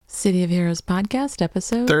City of Heroes podcast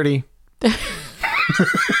episode 30.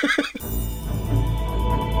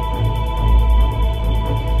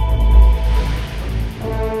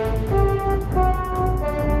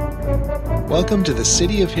 Welcome to the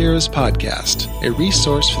City of Heroes podcast, a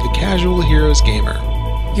resource for the casual heroes gamer.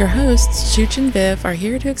 Your hosts, Chooch and Viv, are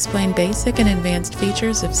here to explain basic and advanced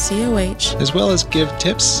features of COH, as well as give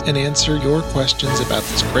tips and answer your questions about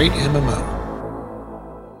this great MMO.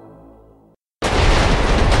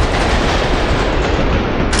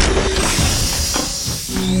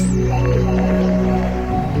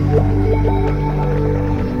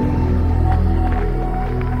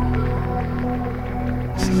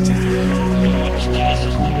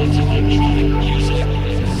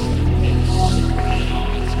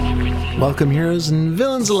 Welcome, heroes and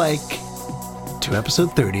villains alike, to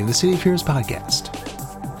episode 30 of the City of Heroes podcast.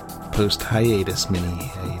 Post-hiatus,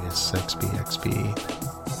 mini-hiatus, XP,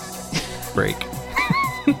 break.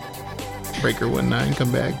 Breaker 19,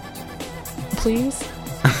 come back. please.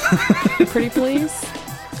 Pretty please.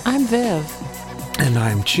 I'm Viv. And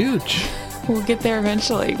I'm Chooch. We'll get there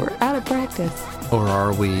eventually. We're out of practice. Or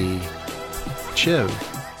are we Chiv?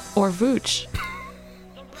 Or Vooch.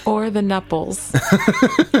 Or the Nupples.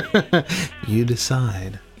 You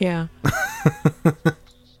decide. Yeah.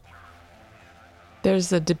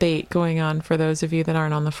 There's a debate going on for those of you that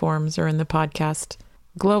aren't on the forums or in the podcast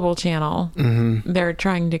global channel. Mm-hmm. They're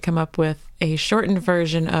trying to come up with a shortened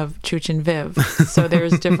version of Chooch and Viv. So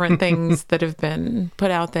there's different things that have been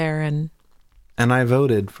put out there. And I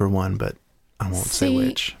voted for one, but I won't say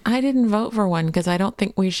which. I didn't vote for one because I don't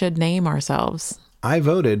think we should name ourselves. I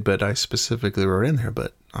voted, but I specifically wrote in there,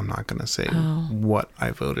 but I'm not going to say what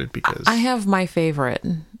I voted because... I have my favorite.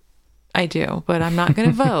 I do, but I'm not going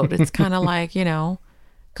to vote. It's kind of like,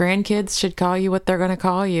 grandkids should call you what they're going to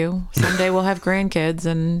call you. Someday we'll have grandkids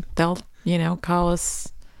and they'll, call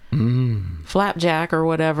us Flapjack or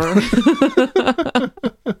whatever.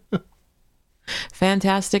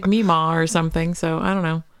 Fantastic Meemaw or something. So I don't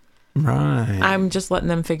know. Right. I'm just letting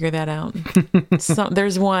them figure that out.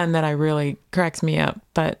 There's one that I really cracks me up,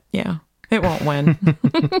 but yeah, it won't win.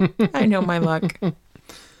 I know my luck.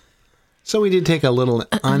 So we did take a little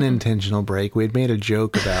unintentional break. We had made a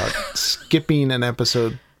joke about skipping an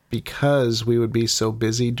episode because we would be so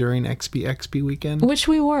busy during XP weekend. Which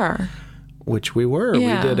we were.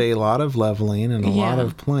 Yeah. We did a lot of leveling and a lot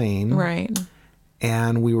of playing. Right.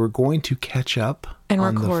 And we were going to catch up. And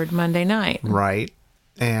record Monday night. Right.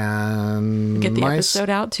 And get the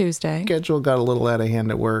episode out Tuesday. Schedule got a little out of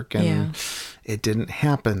hand at work and it didn't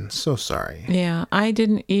happen. So sorry. Yeah. I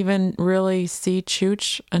didn't even really see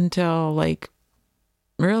Chooch until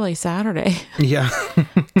really Saturday. Yeah.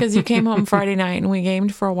 Because you came home Friday night and we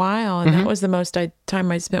gamed for a while. And that was the most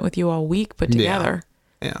time I spent with you all week put together.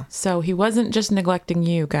 Yeah. So he wasn't just neglecting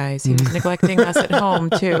you guys. He was neglecting us at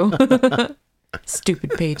home too.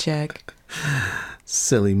 Stupid paycheck.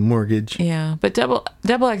 Silly mortgage. Yeah, but double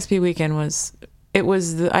XP weekend was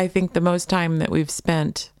I think the most time that we've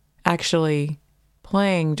spent actually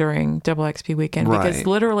playing during double XP weekend. Right. Because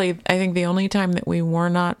literally I think the only time that we were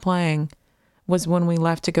not playing was when we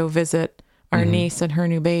left to go visit our niece and her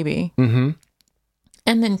new baby. Mm-hmm.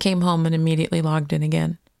 And then came home and immediately logged in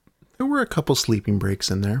again. There were a couple sleeping breaks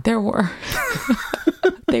in there. There were.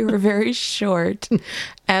 They were very short,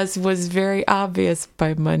 as was very obvious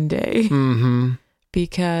by Monday. Mm-hmm.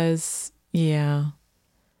 Because, yeah.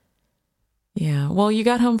 Well, you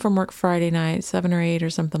got home from work Friday night, 7 or 8 or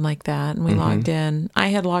something like that, and we logged in. I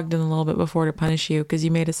had logged in a little bit before to punish you because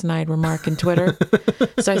you made a snide remark in Twitter.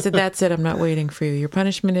 So I said, that's it. I'm not waiting for you. Your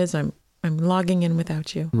punishment is I'm logging in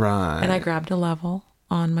without you. Right. And I grabbed a level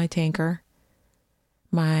on my tanker,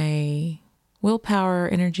 my willpower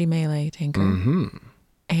energy melee tanker. Mm-hmm.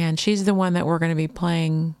 And she's the one that I'm going to be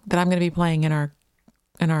playing in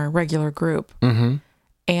our regular group. Mm-hmm.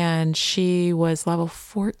 And she was level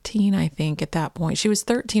 14, I think, at that point. She was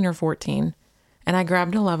 13 or 14. And I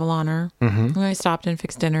grabbed a level on her. Mm-hmm. And I stopped and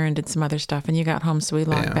fixed dinner and did some other stuff. And you got home, so we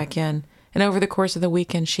logged back in. And over the course of the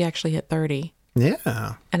weekend, she actually hit 30.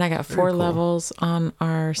 Yeah. And I got 4 levels on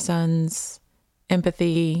our son's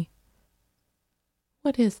empathy.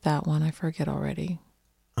 What is that one? I forget already.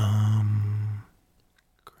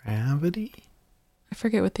 Gravity? I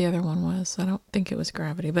forget what the other one was. I don't think it was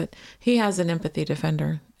gravity, but he has an empathy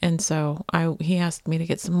defender. And so he asked me to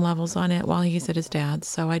get some levels on it while he's at his dad's.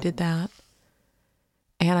 So I did that.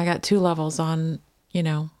 And I got 2 levels on,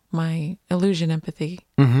 my illusion empathy.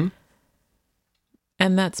 Mm-hmm.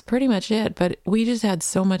 And that's pretty much it. But we just had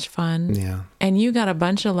so much fun. Yeah. And you got a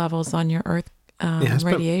bunch of levels on your earth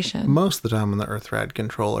radiation. Most of the time on the Earthrad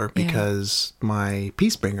controller because my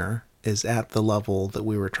Peacebringer is at the level that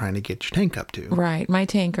we were trying to get your tank up to. Right. My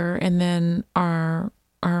tanker, and then our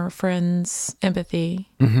friend's empathy.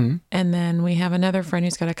 Mm-hmm. And then we have another friend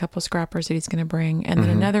who's got a couple scrappers that he's going to bring. And then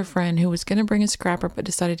another friend who was going to bring a scrapper but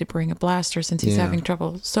decided to bring a blaster since he's having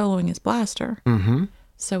trouble soloing his blaster. Mm-hmm.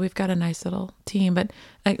 So we've got a nice little team. But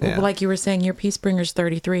like you were saying, your Peacebringer's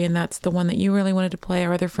 33, and that's the one that you really wanted to play.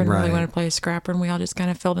 Our other friend really wanted to play a scrapper, and we all just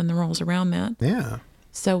kind of filled in the roles around that. Yeah.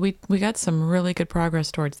 So we got some really good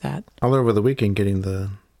progress towards that. All over the weekend, getting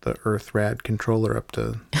the Earth Rad controller up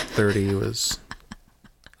to 30 was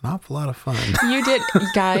an awful lot of fun. You did,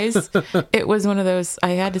 guys. It was one of those, I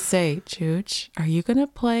had to say, Chooch, are you going to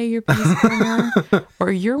play your Peacebringer?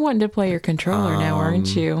 Or you're wanting to play your controller now,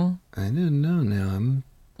 aren't you? I don't know now. I'm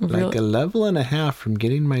like a level and a half from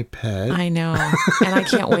getting my pet. I know. And I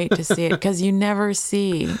can't wait to see it, because you never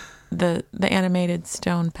see the animated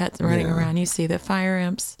stone pets running around. You see the Fire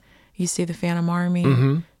Imps, you see the Phantom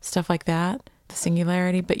Army, stuff like that, the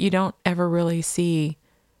Singularity, but you don't ever really see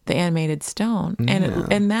the animated stone.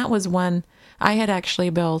 And that was one, I had actually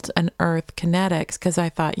built an Earth Kinetics, because I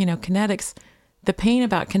thought, Kinetics, the pain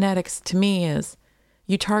about Kinetics to me is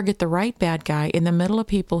you target the right bad guy in the middle of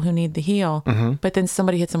people who need the heal, but then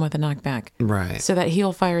somebody hits them with a knockback. Right. So that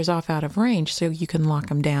heal fires off out of range, so you can lock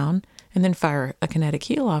them down and then fire a kinetic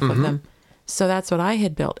heal off of them. So that's what I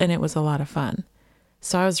had built, and it was a lot of fun.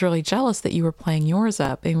 So I was really jealous that you were playing yours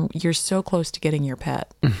up, and you're so close to getting your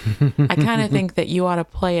pet. I kind of think that you ought to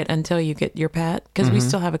play it until you get your pet, because we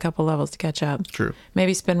still have a couple levels to catch up. True.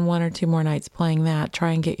 Maybe spend 1 or 2 more nights playing that,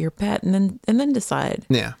 try and get your pet, and then decide.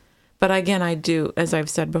 Yeah. But again, I do, as I've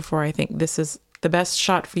said before, I think this is the best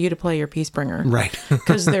shot for you to play your Peacebringer. Right.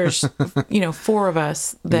 Because there's, 4 of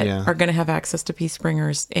us that are going to have access to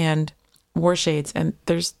Peacebringers and Warshades, and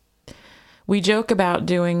we joke about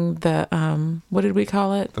doing the, what did we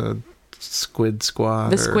call it? The Squid Squad.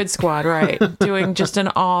 The Squid Squad, right. Doing just an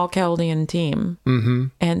all Chaldean team. Mm-hmm.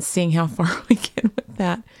 And seeing how far we get with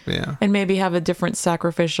that. Yeah. And maybe have a different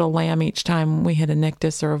sacrificial lamb each time we hit a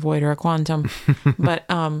Nictus or a Void or a Quantum. But,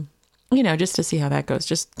 just to see how that goes.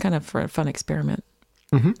 Just kind of for a fun experiment.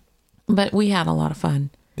 Mm-hmm. But we had a lot of fun.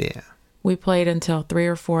 Yeah. We played until 3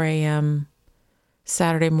 or 4 a.m.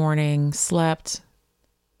 Saturday morning, slept,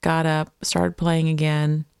 got up, started playing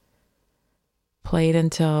again, played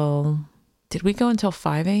until, did we go until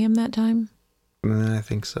 5 a.m. that time? I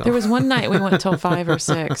think so. There was one night we went until 5 or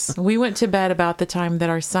 6. We went to bed about the time that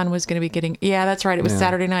our son was going to be getting, that's right, it was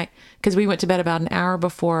Saturday night, because we went to bed about an hour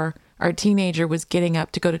before our teenager was getting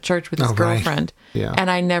up to go to church with his girlfriend. Right. Yeah. And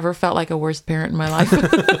I never felt like a worse parent in my life.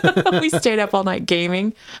 We stayed up all night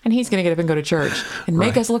gaming, and he's going to get up and go to church and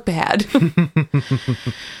make us look bad.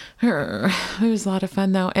 It was a lot of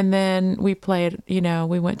fun, though. And then we played,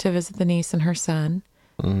 we went to visit the niece and her son.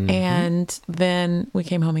 Mm-hmm. And then we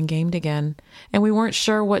came home and gamed again. And we weren't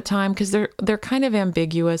sure what time, because they're kind of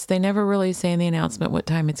ambiguous. They never really say in the announcement what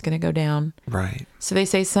time it's going to go down. Right. So they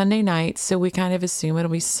say Sunday night, so we kind of assume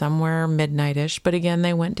it'll be somewhere midnight-ish. But again,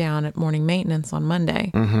 they went down at morning maintenance on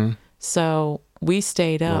Monday. Mm-hmm. So we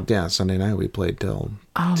stayed up. Well, Sunday night we played till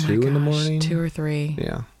 2 in the morning. 2 or 3.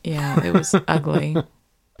 Yeah. Yeah, it was ugly,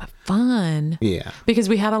 but fun. Yeah. Because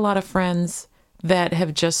we had a lot of friends that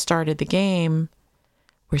have just started the game.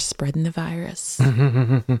 We're spreading the virus.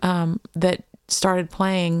 That started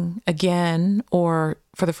playing again or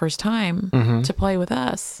for the first time to play with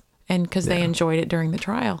us, and because they enjoyed it during the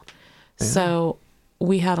trial. Yeah. So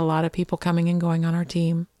we had a lot of people coming and going on our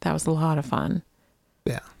team. That was a lot of fun.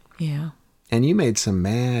 Yeah. Yeah. And you made some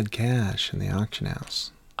mad cash in the auction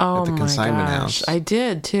house. Oh, at the consignment my gosh. house. I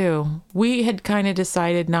did too. We had kind of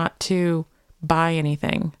decided not to buy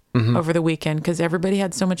anything over the weekend because everybody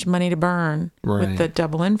had so much money to burn with the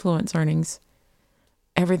double influence earnings.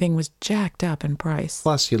 Everything was jacked up in price.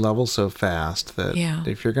 Plus, you level so fast that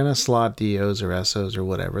if you're going to slot DOs or SOs or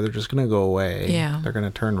whatever, they're just going to go away. Yeah. They're going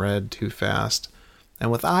to turn red too fast.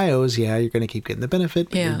 And with IOs, you're going to keep getting the benefit,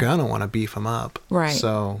 but you're going to want to beef them up. Right.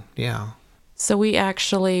 So, So we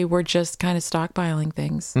actually were just kind of stockpiling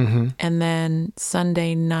things. Mm-hmm. And then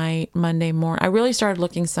Sunday night, Monday morning, I really started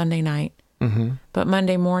looking Sunday night. Mm-hmm. But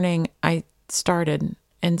Monday morning, I started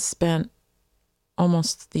and spent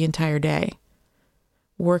almost the entire day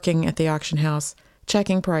working at the auction house,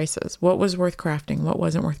 checking prices, what was worth crafting, what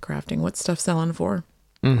wasn't worth crafting, what stuff selling for.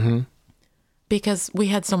 Mm-hmm. Because we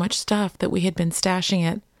had so much stuff that we had been stashing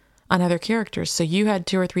it on other characters. So you had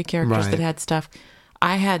 2 or 3 characters that had stuff.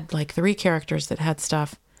 I had like 3 characters that had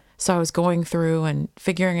stuff. So I was going through and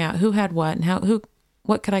figuring out who had what and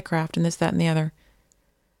what could I craft and this, that, and the other.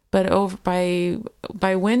 But over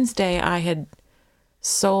by Wednesday, I had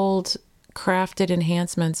sold crafted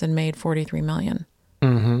enhancements and made $43 million.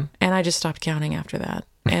 Mm-hmm. And And I just stopped counting after that.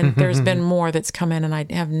 And there's been more that's come in, and I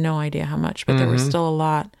have no idea how much, but there was still a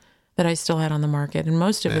lot that I still had on the market, and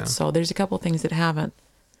most of it's sold. There's a couple things that haven't,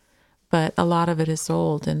 but a lot of it is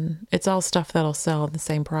sold, and it's all stuff that'll sell at the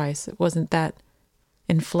same price. It wasn't that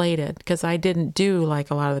inflated because I didn't do like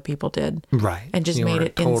a lot of the people did. Right. And just You made weren't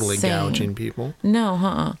it totally insane. gouging people.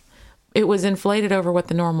 No, It was inflated over what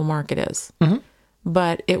the normal market is.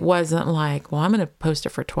 But it wasn't like, well, I'm going to post it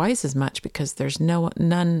for twice as much because there's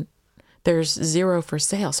there's zero for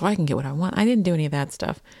sale, so I can get what I want. I didn't do any of that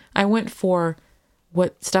stuff. I went for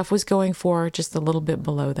what stuff was going for, just a little bit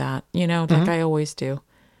below that, like I always do,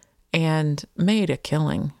 and made a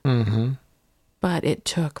killing. But it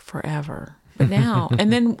took forever. But now,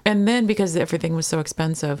 and then because everything was so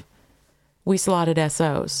expensive, we slotted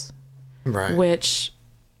SOs, Right. which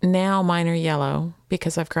now mine are yellow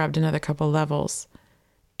because I've grabbed another couple levels.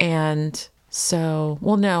 And so,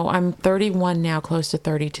 well, no, I'm 31 now, close to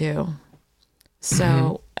 32.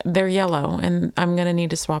 So they're yellow, and I'm going to need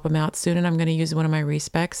to swap them out soon. And I'm going to use one of my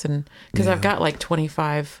respecs, and because I've got like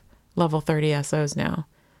 25 level 30 SOs now.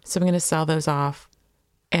 So I'm going to sell those off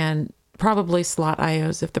and probably slot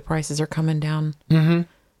IOs if the prices are coming down.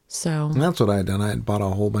 So And that's what I had done. I had bought a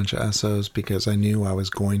whole bunch of SOs because I knew I was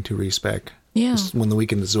going to respec yeah, when the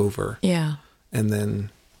weekend is over, yeah. and then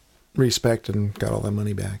respect and got all that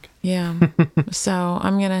money back. Yeah. So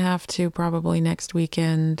I'm going to have to probably next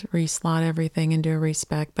weekend reslot everything and do a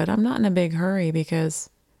respec, but I'm not in a big hurry because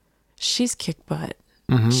she's kick butt.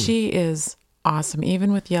 She is awesome,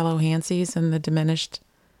 even with yellow Hansies and the diminished,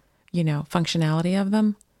 functionality of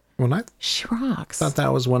them. Well, I She rocks. thought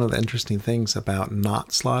that was one of the interesting things about not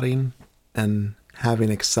slotting and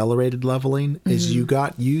having accelerated leveling is you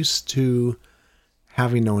got used to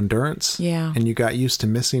having no endurance. Yeah. And you got used to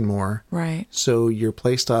missing more. Right. So your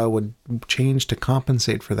playstyle would change to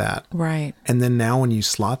compensate for that. Right. And then now when you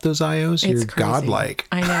slot those IOs, you're It's crazy. godlike.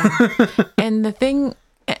 I know.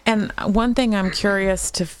 And one thing I'm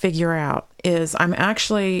curious to figure out is I'm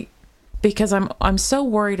actually, because I'm so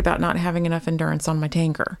worried about not having enough endurance on my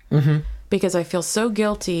tanker, because I feel so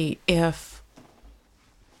guilty if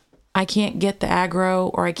I can't get the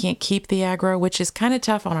aggro or I can't keep the aggro, which is kind of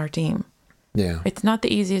tough on our team. Yeah. It's not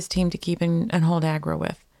the easiest team to keep and hold aggro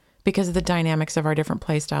with because of the dynamics of our different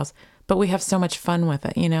play styles, but we have so much fun with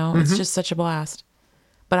it, It's just such a blast.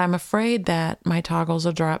 But I'm afraid that my toggles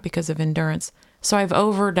will drop because of endurance. So I've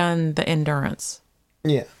overdone the endurance.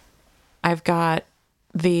 Yeah. I've got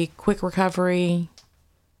the quick recovery,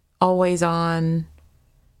 always on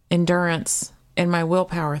endurance in my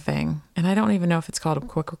willpower thing. And I don't even know if it's called a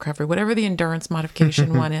quick recovery, whatever the endurance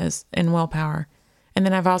modification one is in willpower. And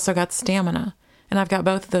then I've also got stamina, and I've got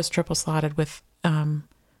both of those triple slotted with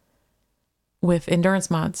endurance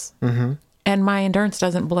mods. And my endurance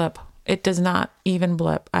doesn't blip. It does not even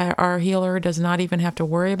blip. Our healer does not even have to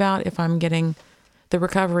worry about if I'm getting the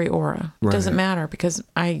recovery aura. It doesn't matter because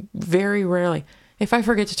I very rarely, if I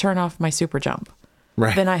forget to turn off my super jump,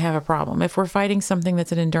 then I have a problem. If we're fighting something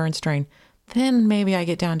that's an endurance drain, then maybe I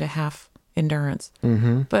get down to half endurance.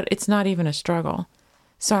 But it's not even a struggle.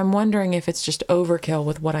 So I'm wondering if it's just overkill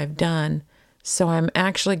with what I've done. So I'm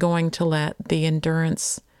actually going to let the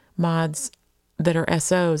endurance mods that are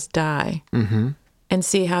SOs die and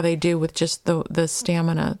see how they do with just the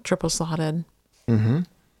stamina triple slotted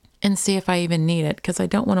and see if I even need it because I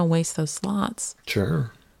don't want to waste those slots.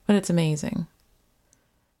 Sure. But it's amazing.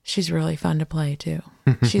 She's really fun to play too.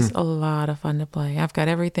 She's a lot of fun to play. I've got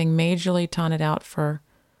everything majorly taunted out for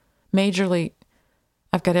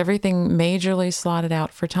I've got everything majorly slotted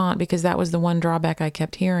out for taunt because that was the one drawback I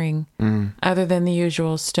kept hearing. Other than the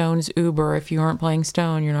usual Stone's Uber. If you aren't playing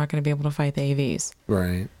Stone, you're not going to be able to fight the AVs.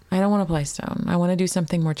 Right. I don't want to play Stone. I want to do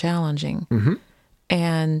something more challenging.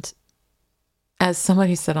 And as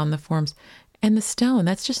somebody said on the forums, and the Stone,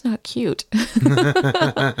 that's just not cute.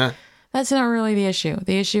 That's not really the issue.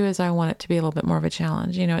 The issue is I want it to be a little bit more of a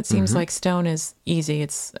challenge. It seems like Stone is easy.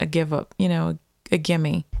 It's a give up, a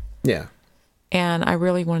gimme. Yeah. And I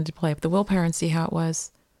really wanted to play up the willpower and see how it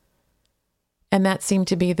was. And that seemed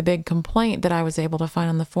to be the big complaint that I was able to find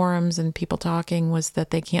on the forums and people talking was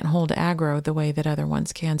that they can't hold aggro the way that other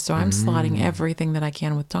ones can. So I'm slotting everything that I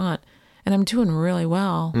can with taunt. And I'm doing really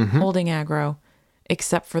well holding aggro,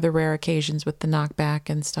 except for the rare occasions with the knockback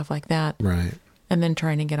and stuff like that. Right. And then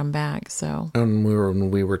trying to get them back. So. And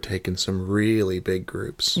we were taking some really big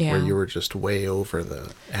groups where you were just way over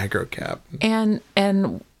the aggro cap. And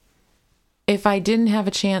if I didn't have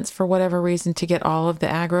a chance for whatever reason to get all of the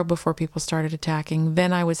aggro before people started attacking,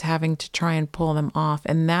 then I was having to try and pull them off.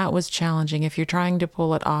 And that was challenging. If you're trying to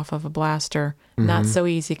pull it off of a blaster, not so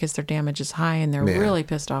easy because their damage is high and they're really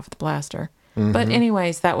pissed off at the blaster. But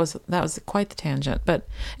anyways, that was quite the tangent, but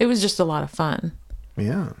it was just a lot of fun.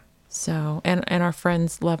 Yeah. So, and our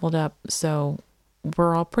friends leveled up, so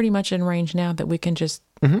we're all pretty much in range now that we can just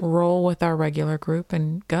roll with our regular group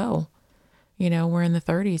and go. You know, we're in the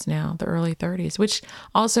 30s now, the early 30s, which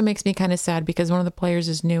also makes me kind of sad because one of the players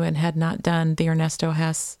is new and had not done the Ernesto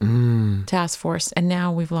Hess task force, and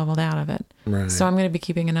now we've leveled out of it. Right. So I'm going to be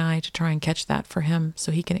keeping an eye to try and catch that for him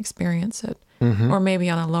so he can experience it. Or maybe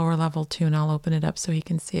on a lower level too, and I'll open it up so he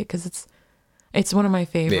can see it because it's one of my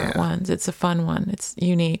favorite ones. It's a fun one. It's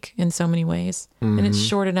unique in so many ways, and it's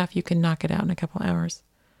short enough you can knock it out in a couple hours.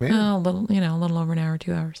 Yeah. A little over an hour,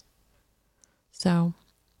 2 hours. So,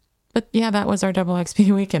 but yeah, that was our double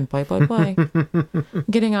XP weekend. Play.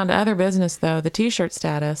 Getting on to other business though, the T-shirt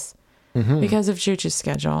status. Because of Chooch's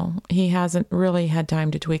schedule, he hasn't really had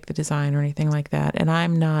time to tweak the design or anything like that, and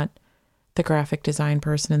I'm not the graphic design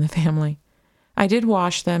person in the family. I did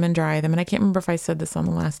wash them and dry them, and I can't remember if I said this on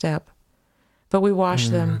the last ep, but we washed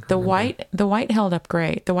them. The white held up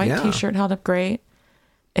great. The white T-shirt held up great.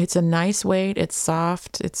 It's a nice weight. It's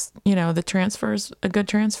soft. It's, the transfer's a good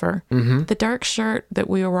transfer. The dark shirt that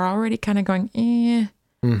we were already kind of going,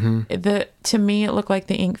 to me, it looked like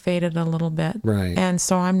the ink faded a little bit. Right. And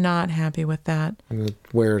so I'm not happy with that. And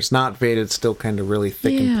where it's not faded, it's still kind of really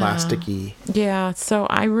thick and plasticky. Yeah. So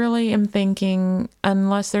I really am thinking,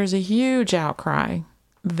 unless there's a huge outcry,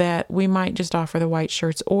 that we might just offer the white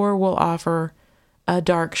shirts, or we'll offer a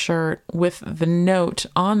dark shirt with the note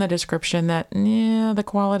on the description that, the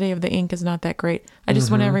quality of the ink is not that great. I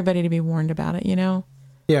just want everybody to be warned about it,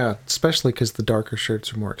 Yeah, especially because the darker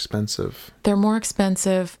shirts are more expensive. They're more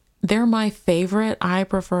expensive. They're my favorite. I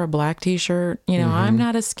prefer a black T-shirt. I'm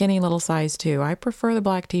not a skinny little size 2. I prefer the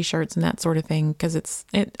black T-shirts and that sort of thing because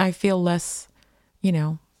I feel less,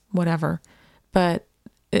 whatever. But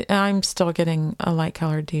I'm still getting a light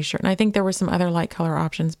colored T-shirt. And I think there were some other light color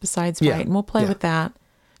options besides white. And we'll play with that.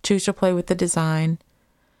 Choose to play with the design.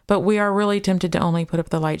 But we are really tempted to only put up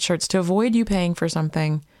the light shirts to avoid you paying for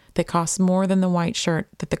something that costs more than the white shirt,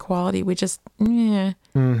 that the quality, we just, And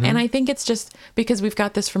I think it's just because we've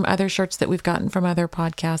got this from other shirts that we've gotten from other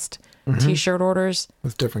podcast T-shirt orders.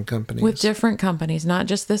 With different companies. Not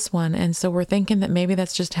just this one. And so we're thinking that maybe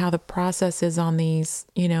that's just how the process is on these,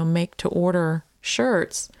 make to order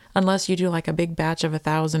shirts. Unless you do like a big batch of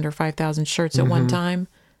 1,000 or 5,000 shirts at one time.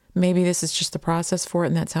 Maybe this is just the process for it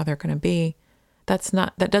and that's how they're going to be.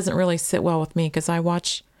 That doesn't really sit well with me because I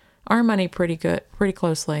watch our money pretty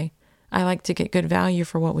closely. I like to get good value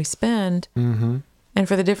for what we spend. And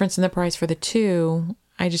for the difference in the price for the two,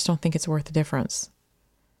 I just don't think it's worth the difference.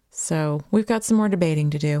 So we've got some more debating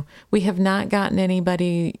to do. We have not gotten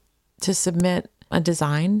anybody to submit a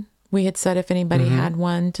design. We had said if anybody had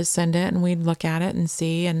one to send it and we'd look at it and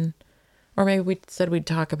see, or maybe we said we'd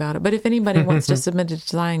talk about it. But if anybody wants to submit a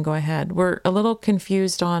design, go ahead. I'm a little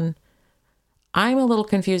confused on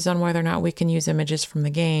whether or not we can use images from the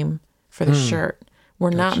game for the shirt.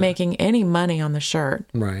 We're not making any money on the shirt.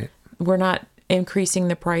 Right. We're not increasing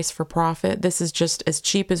the price for profit. This is just as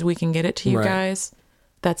cheap as we can get it to you guys.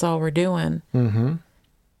 That's all we're doing.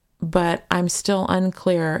 But I'm still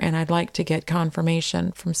unclear, and I'd like to get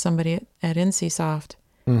confirmation from somebody at NCSoft.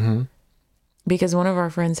 Because one of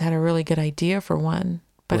our friends had a really good idea for one,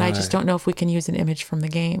 but I just don't know if we can use an image from the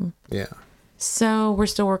game. Yeah. So we're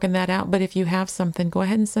still working that out. But if you have something, go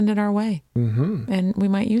ahead and send it our way. And we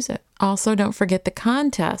might use it. Also, don't forget the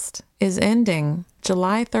contest is ending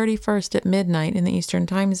July 31st at midnight in the Eastern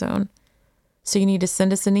time zone. So you need to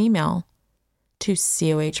send us an email to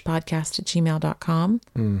cohpodcast@gmail.com.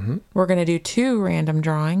 We're going to do 2 random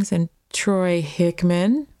drawings, and Troy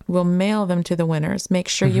Hickman will mail them to the winners. Make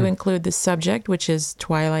sure you include the subject, which is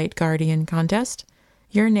Twilight Guardian Contest,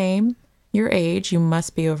 your name, your age, you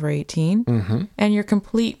must be over 18, and your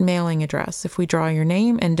complete mailing address. If we draw your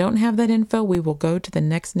name and don't have that info, we will go to the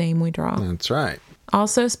next name we draw. That's right.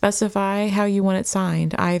 Also specify how you want it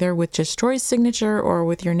signed, either with just Troy's signature or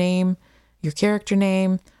with your name, your character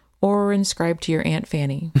name, or inscribed to your Aunt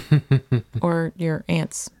Fanny or your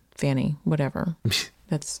aunt's Fanny, whatever.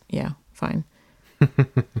 That's, fine.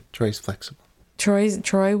 Troy's flexible.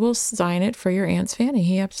 Troy will sign it for your aunt's Fanny.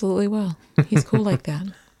 He absolutely will. He's cool like that.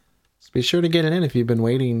 Be sure to get it in if you've been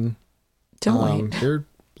waiting. Don't wait. You're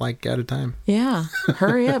out of time. Yeah.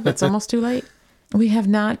 Hurry up. It's almost too late. We have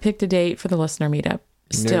not picked a date for the listener meetup.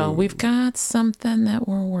 Still, we've got something that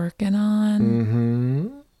we're working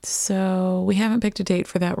on. So we haven't picked a date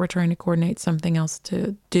for that. We're trying to coordinate something else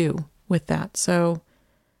to do with that. So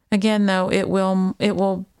again, though, it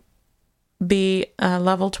will be a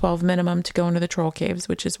level 12 minimum to go into the troll caves,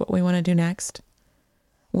 which is what we want to do next.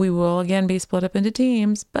 We will again be split up into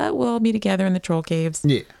teams, but we'll be together in the troll caves,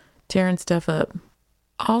 Yeah. tearing stuff up.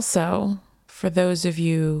 Also, for those of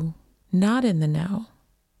you not in the know,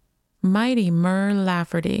 Mighty Mur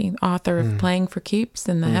Lafferty, author of Playing for Keeps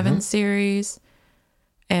and the Heaven series,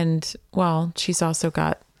 and, well, she's also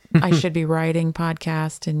got I Should Be Writing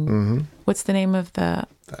podcast, and what's the name of the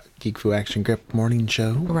Geek Fu Action Grip morning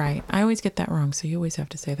show. Right. I always get that wrong, so you always have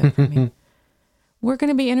to say that for me. We're going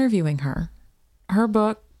to be interviewing her. Her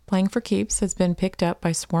book, Playing for Keeps, has been picked up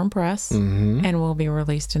by Swarm Press and will be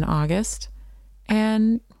released in August.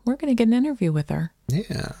 And we're going to get an interview with her.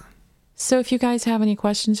 Yeah. So if you guys have any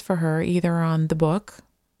questions for her, either on the book,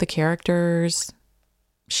 the characters,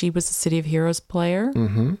 she was a City of Heroes player,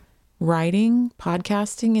 writing,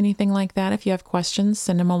 podcasting, anything like that, if you have questions,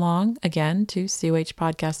 send them along, again, to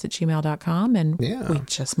cohpodcast@gmail.com, and we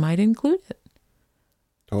just might include it.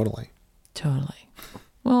 Totally.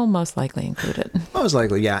 We'll most likely include it. Most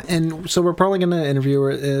likely, yeah. And so we're probably going to interview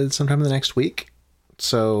her sometime in the next week.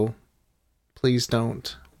 So please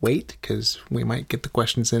don't wait, because we might get the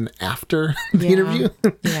questions in after the interview.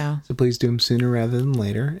 Yeah. So please do them sooner rather than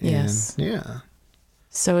later. Yes. And yeah.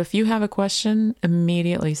 So if you have a question,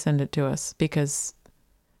 immediately send it to us, because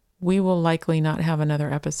we will likely not have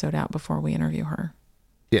another episode out before we interview her.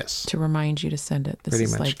 Yes. To remind you to send it. This Pretty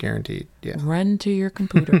is much like guaranteed. Yeah. Run to your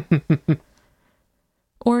computer.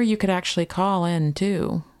 Or you could actually call in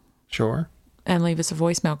too. Sure. And leave us a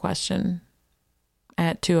voicemail question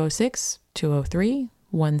at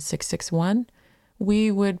 206-203-1661.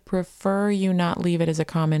 We would prefer you not leave it as a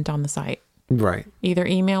comment on the site. Right. Either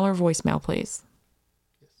email or voicemail, please.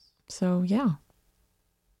 So, yeah.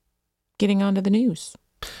 Getting on to the news.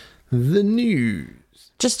 The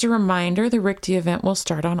news. Just a reminder, the Richte event will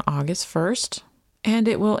start on August 1st, and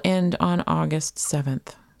it will end on August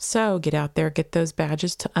 7th. So get out there, get those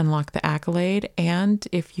badges to unlock the accolade, and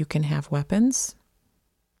if you can have weapons,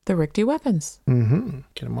 the Richte weapons.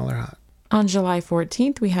 Get them while they're hot. On July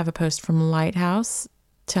 14th, we have a post from Lighthouse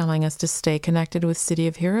telling us to stay connected with City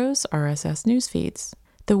of Heroes RSS news feeds.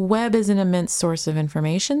 The web is an immense source of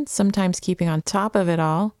information. Sometimes keeping on top of it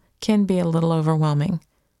all can be a little overwhelming.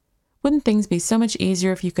 Wouldn't things be so much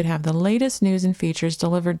easier if you could have the latest news and features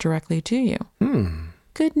delivered directly to you?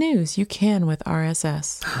 Good news, you can with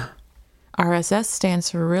RSS. RSS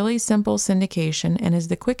stands for Really Simple Syndication and is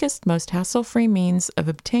the quickest, most hassle-free means of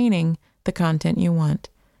obtaining the content you want.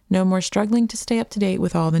 No more struggling to stay up to date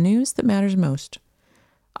with all the news that matters most.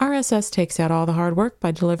 RSS takes out all the hard work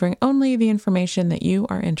by delivering only the information that you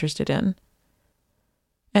are interested in.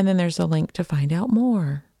 And then there's a link to find out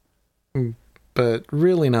more. But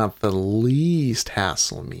really not the least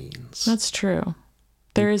hassle means. That's true.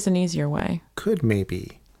 There is an easier way. Could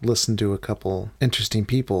maybe listen to a couple interesting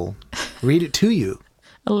people read it to you.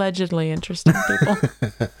 Allegedly interesting people.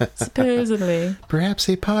 Supposedly. Perhaps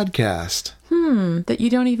a podcast. That you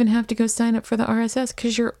don't even have to go sign up for the RSS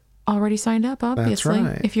because you're already signed up, obviously.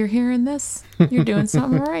 That's right. If you're hearing this, you're doing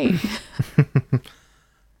something right.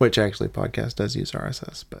 Which actually podcast does use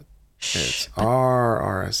RSS, but it's our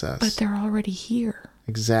RSS. But they're already here.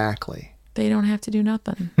 Exactly. They don't have to do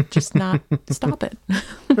nothing. Just not stop it.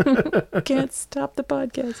 Can't stop the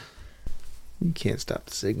podcast. You can't stop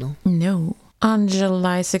the signal. No. On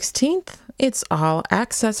July 16th, it's all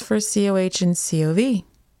access for COH and COV.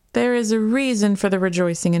 There is a reason for the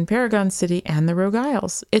rejoicing in Paragon City and the Rogue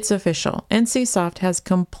Isles. It's official. NCSoft has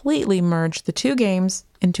completely merged the two games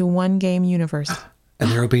into one game universe.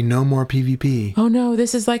 And there will be no more PvP. Oh no,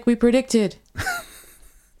 this is like we predicted.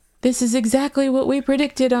 This is exactly what we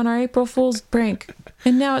predicted on our April Fool's prank.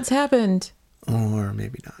 And now it's happened. Or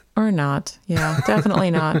maybe not. Or not. Yeah,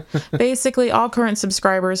 definitely not. Basically, all current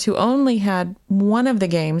subscribers who only had one of the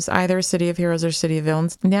games, either City of Heroes or City of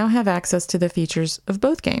Villains, now have access to the features of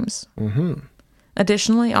both games.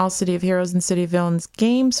 Additionally, all City of Heroes and City of Villains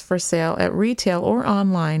games for sale at retail or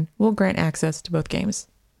online will grant access to both games.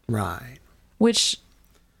 Right. Which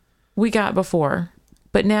we got before.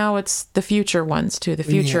 But now it's the future ones, too. The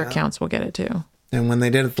future accounts will get it, too. And when they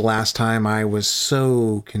did it the last time, I was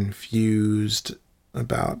so confused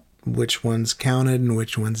about which ones counted and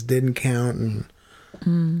which ones didn't count.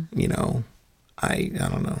 And, you know, I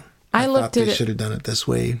don't know. I thought they should have done it this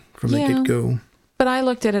way from the get-go. But I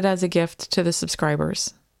looked at it as a gift to the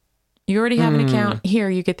subscribers. You already have an account. Here,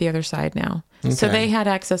 you get the other side now. Okay. So they had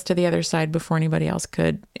access to the other side before anybody else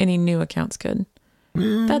could. Any new accounts could.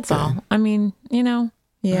 That's all. I mean, you know,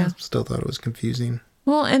 yeah. I still thought it was confusing.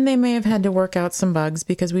 Well, and they may have had to work out some bugs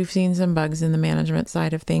because we've seen some bugs in the management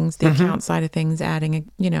side of things, the account side of things, adding,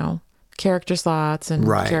 you know, character slots and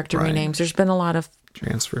character renames. There's been a lot of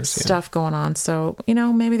transfers, stuff going on. So,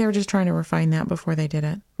 maybe they were just trying to refine that before they did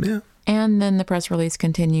it. Yeah. And then the press release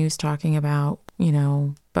continues talking about,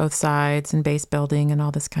 both sides and base building and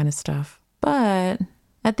all this kind of stuff. But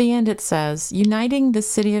at the end it says, uniting the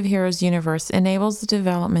City of Heroes universe enables the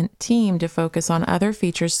development team to focus on other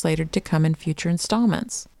features slated to come in future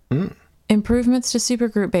installments. Improvements to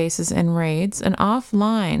supergroup bases and raids, an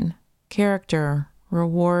offline character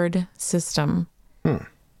reward system,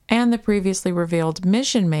 and the previously revealed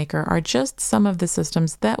Mission Maker are just some of the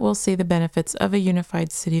systems that will see the benefits of a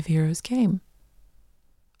unified City of Heroes game.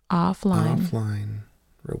 Offline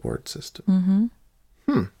reward system.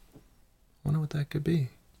 Wonder what that could be.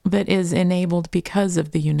 That is enabled because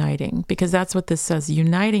of the uniting, because that's what this says.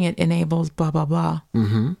 Uniting it enables blah, blah, blah.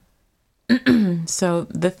 So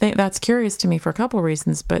that's curious to me for a couple of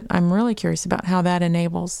reasons, but I'm really curious about how that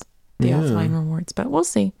enables the offline rewards, but we'll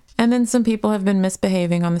see. And then some people have been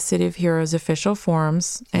misbehaving on the City of Heroes official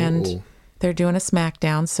forums, and they're doing a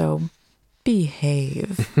smackdown, so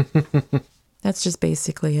behave. That's just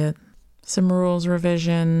basically it. Some rules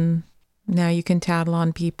revision. Now you can tattle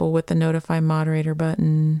on people with the notify moderator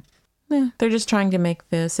button. They're just trying to make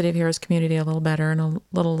the City of Heroes community a little better and a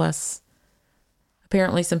little less.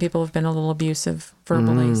 Apparently some people have been a little abusive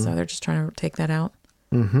verbally, so they're just trying to take that out.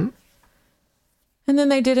 And then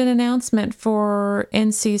they did an announcement for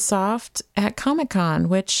NCSoft at Comic-Con,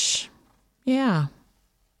 which,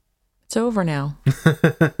 it's over now.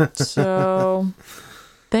 So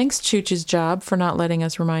thanks, Chooch's Job, for not letting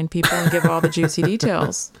us remind people and give all the juicy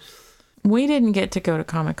details. We didn't get to go to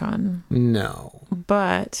Comic-Con. No.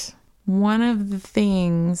 But one of the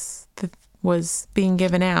things that was being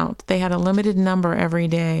given out, they had a limited number every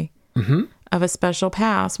day of a special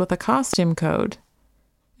pass with a costume code.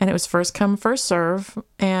 And it was first come, first serve.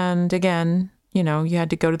 And again, you had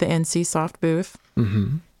to go to the NCSoft booth.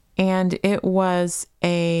 And it was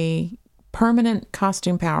a permanent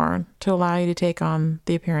costume power to allow you to take on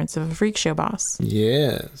the appearance of a freak show boss.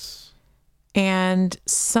 Yes. And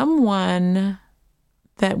someone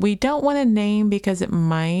that we don't want to name because it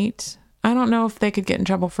might, I don't know if they could get in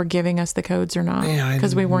trouble for giving us the codes or not,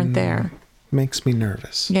 because we weren't there. Makes me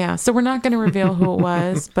nervous. Yeah, so we're not going to reveal who it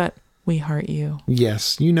was, but we heart you.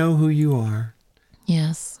 Yes, you know who you are.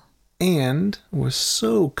 Yes. And was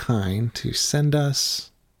so kind to send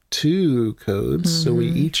us 2 codes, so we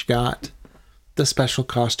each got the special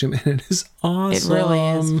costume, and it is awesome. It really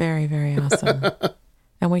is very, very awesome.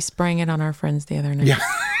 And we sprang it on our friends the other night. Yeah,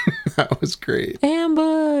 that was great.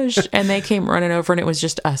 Ambush! And they came running over, and it was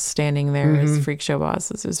just us standing there as freak show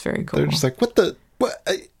bosses. It was very cool. They're just like, what?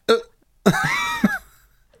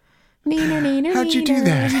 Neener, how'd you do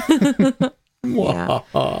that? Yeah,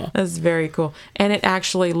 that's very cool. And it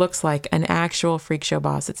actually looks like an actual freak show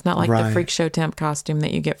boss. It's not like the freak show temp costume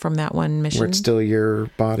that you get from that one mission. Where it's still your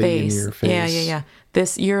body and your face. Yeah.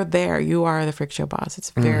 This, you're there. You are the freak show boss.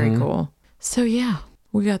 It's very cool. So yeah,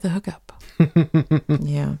 we got the hookup.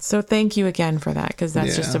 Yeah. So thank you again for that, because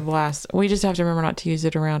that's just a blast. We just have to remember not to use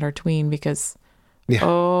it around our tween, because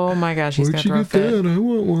oh my gosh, he's going to throw a fit. I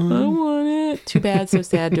want one. I want it. Too bad, so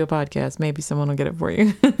sad to a podcast. Maybe someone will get it for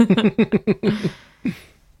you.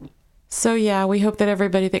 So yeah, we hope that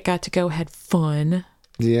everybody that got to go had fun.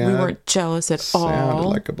 Yeah. We weren't jealous at all. Sounded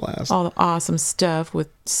like a blast. All the awesome stuff with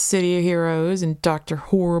City of Heroes and Dr.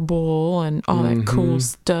 Horrible and all that cool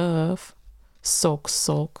stuff. Sulk.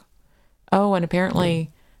 Oh, and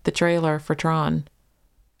apparently the trailer for Tron.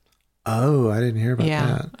 Oh, I didn't hear about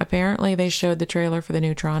that. Apparently they showed the trailer for the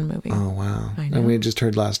new Tron movie. Oh, wow. I know. And we just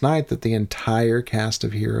heard last night that the entire cast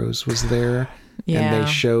of Heroes was there. And they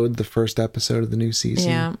showed the first episode of the new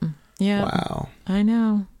season. Yeah. Wow. I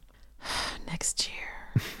know. Next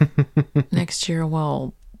year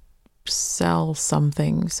we'll sell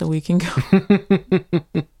something so we can go.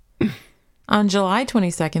 On July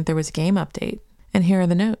 22nd, there was a game update. And here are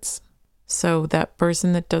the notes. So that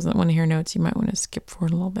person that doesn't want to hear notes, you might want to skip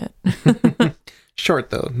forward a little bit. Short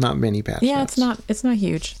though, not many patch notes. It's not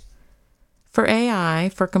huge. For AI,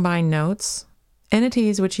 for combined notes,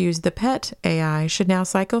 entities which use the pet AI should now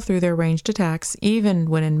cycle through their ranged attacks even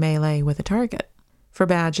when in melee with a target. For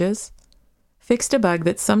badges, fixed a bug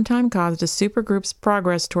that sometime caused a supergroup's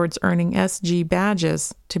progress towards earning SG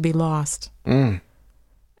badges to be lost.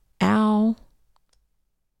 Ow.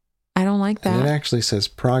 I don't like that. And it actually says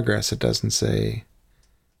progress. It doesn't say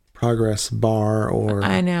progress bar or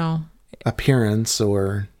I know appearance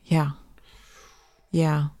or yeah.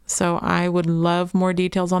 So I would love more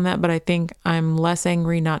details on that, but I think I'm less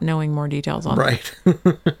angry not knowing more details on right.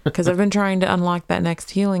 Because I've been trying to unlock that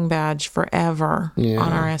next healing badge forever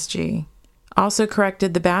on our SG. Also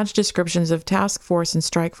corrected the badge descriptions of Task Force and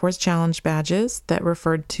Strike Force Challenge badges that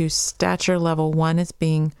referred to stature level 1 as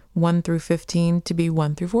being 1 through 15 to be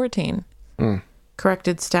 1 through 14.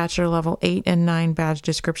 Corrected stature level 8 and 9 badge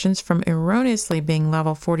descriptions from erroneously being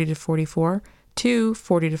level 40 to 44 to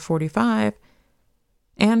 40 to 45,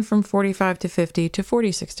 and from 45 to 50 to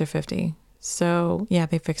 46 to 50. So, yeah,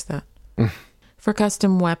 they fixed that. For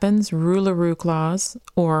custom weapons, Roularou claws,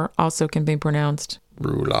 or also can be pronounced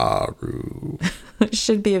Roularou,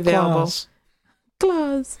 should be available.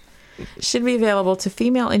 Claws. Should be available to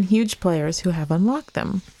female and huge players who have unlocked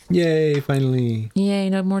them. Yay, finally. Yay,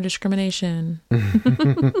 no more discrimination.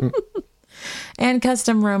 And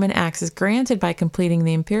custom Roman axes granted by completing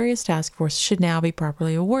the Imperious Task Force should now be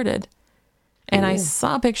properly awarded. And I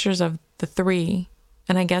saw pictures of the 3,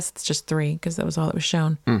 and I guess it's just 3 because that was all that was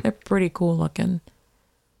shown. They're pretty cool looking.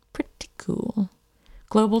 Pretty cool.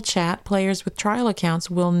 Global chat players with trial accounts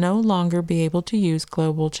will no longer be able to use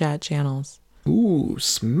global chat channels. Ooh,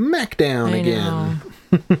 smackdown again.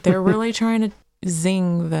 Know. They're really trying to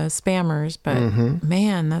zing the spammers, but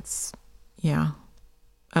man, that's,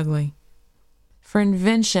 ugly. For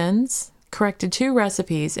inventions, corrected 2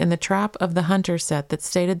 recipes in the Trap of the Hunter set that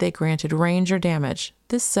stated they granted range or damage.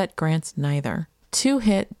 This set grants neither. 2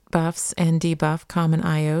 hit buffs and debuff common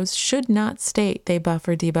IOs should not state they buff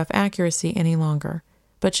or debuff accuracy any longer,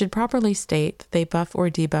 but should properly state that they buff or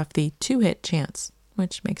debuff the 2-hit chance,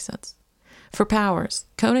 which makes sense. For powers,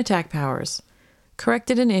 cone attack powers,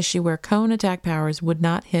 corrected an issue where cone attack powers would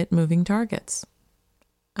not hit moving targets.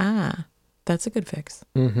 Ah, that's a good fix.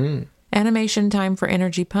 Animation time for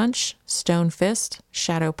Energy Punch, Stone Fist,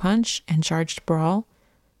 Shadow Punch, and Charged Brawl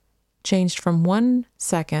changed from 1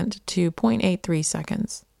 second to 0.83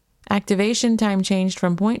 seconds. Activation time changed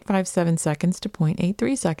from 0.57 seconds to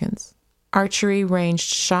 0.83 seconds. Archery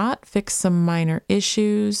ranged shot fixed some minor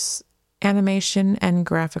issues, animation and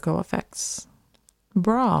graphical effects.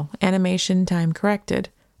 Brawl, animation time corrected.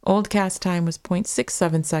 Old cast time was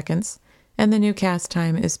 0.67 seconds, and the new cast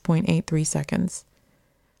time is 0.83 seconds.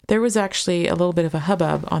 There was actually a little bit of a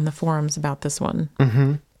hubbub on the forums about this one.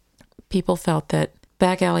 People felt that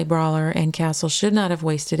Back Alley Brawler and Castle should not have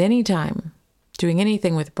wasted any time doing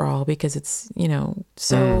anything with Brawl because it's,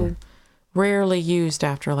 so rarely used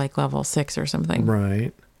after like level 6 or something.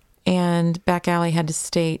 Right. And Back Alley had to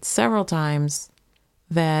state several times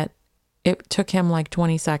that it took him like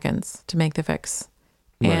 20 seconds to make the fix.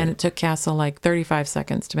 Right. And it took Castle like 35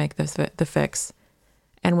 seconds to make the fix.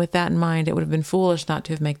 And with that in mind, it would have been foolish not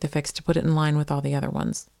to have made the fix to put it in line with all the other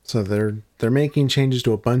ones. So they're making changes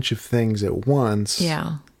to a bunch of things at once.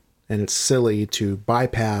 Yeah. And it's silly to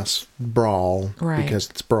bypass Brawl because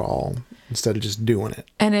it's Brawl instead of just doing it.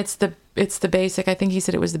 And it's the basic, I think he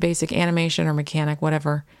said it was the basic animation or mechanic,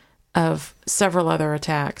 whatever, of several other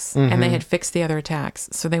attacks. And they had fixed the other attacks.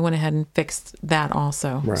 So they went ahead and fixed that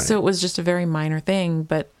also. Right. So it was just a very minor thing,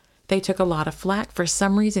 but they took a lot of flack. For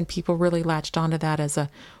some reason, people really latched onto that as a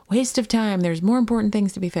waste of time. There's more important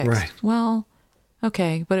things to be fixed. Right. Well,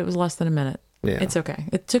 okay, but it was less than a minute. Yeah. It's okay.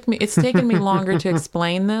 It's taken me longer to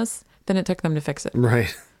explain this than it took them to fix it.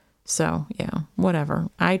 Right. So, yeah, whatever.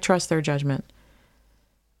 I trust their judgment.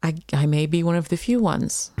 I may be one of the few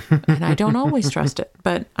ones, and I don't always trust it,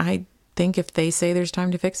 but I think if they say there's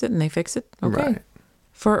time to fix it and they fix it, okay. Right.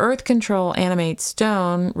 For Earth Control, Animate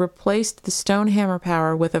Stone replaced the Stone Hammer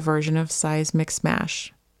power with a version of Seismic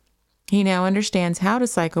Smash. He now understands how to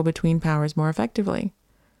cycle between powers more effectively.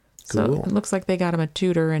 So Cool. it looks like they got him a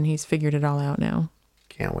tutor and he's figured it all out now.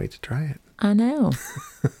 Can't wait to try it. I know.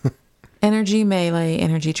 Energy Melee,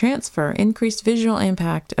 Energy Transfer, increased visual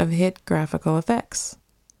impact of hit graphical effects.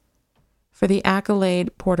 For the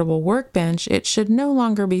Accolade Portable Workbench, it should no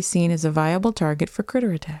longer be seen as a viable target for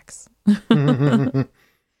critter attacks.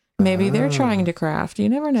 Maybe they're trying to craft. You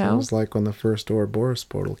never know. Sounds like when the first Ouroboros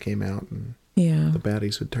portal came out and the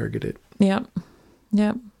baddies would target it.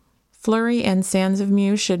 Yep. Flurry and Sands of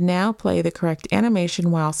Mew should now play the correct animation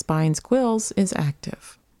while Spine's Quills is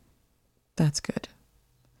active. That's good.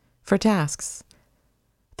 For tasks,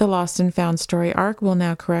 the Lost and Found Story arc will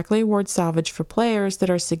now correctly award salvage for players that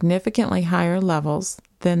are significantly higher levels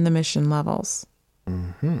than the mission levels.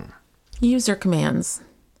 User commands.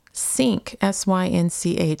 Sync,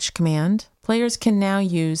 SYNCH command. Players can now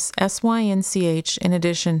use SYNCH in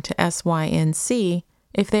addition to SYNC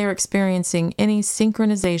if they are experiencing any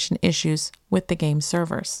synchronization issues with the game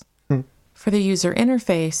servers. For the user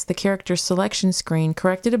interface, the character selection screen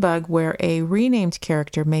corrected a bug where a renamed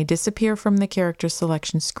character may disappear from the character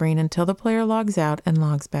selection screen until the player logs out and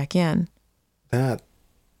logs back in. That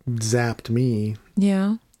zapped me.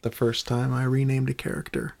 Yeah. the first time I renamed a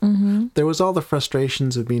character. Mm-hmm. There was all the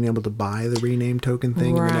frustrations of being able to buy the rename token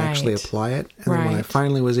thing and then actually apply it. And then when I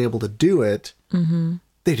finally was able to do it,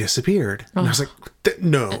 they disappeared. And I was like,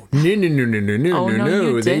 no. They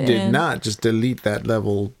did not just delete that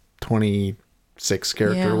level 26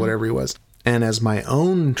 character or whatever he was. And as my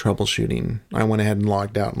own troubleshooting, I went ahead and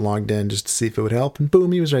logged out and logged in just to see if it would help. And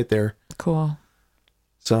boom, he was right there. Cool.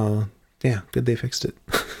 So, yeah, good they fixed it.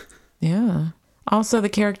 Yeah. Also, the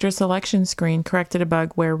character selection screen corrected a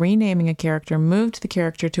bug where renaming a character moved the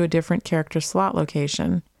character to a different character slot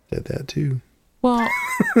location. Did that too. Well,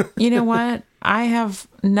 you know what? I have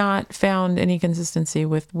not found any consistency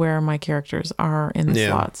with where my characters are in the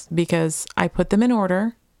slots because I put them in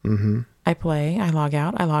order. Mm-hmm. I play, I log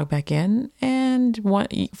out, I log back in, and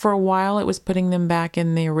for a while it was putting them back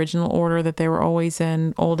in the original order that they were always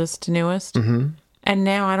in, oldest to newest. Mm-hmm. And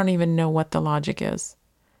now I don't even know what the logic is.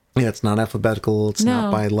 Yeah, it's not alphabetical, it's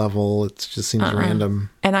not by level, it just seems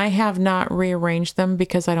random. And I have not rearranged them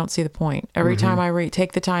because I don't see the point. Every time I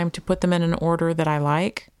take the time to put them in an order that I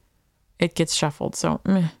like, it gets shuffled. So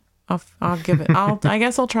I'll give it, I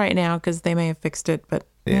guess I'll try it now because they may have fixed it, but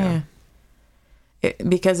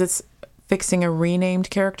because it's fixing a renamed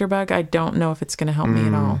character bug, I don't know if it's going to help me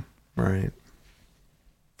at all. Right.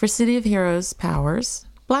 For City of Heroes powers,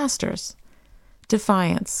 blasters.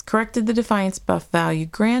 Defiance. Corrected the Defiance buff value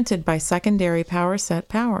granted by secondary power set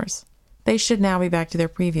powers. They should now be back to their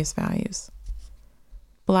previous values.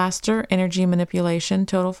 Blaster energy manipulation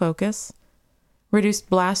total focus. Reduced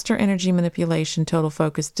blaster energy manipulation total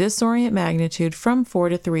focus disorient magnitude from 4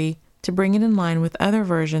 to 3 to bring it in line with other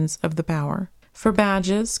versions of the power. For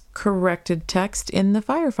badges, corrected text in the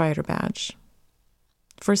Firefighter badge.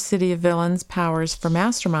 For City of Villains powers for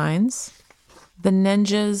Masterminds, the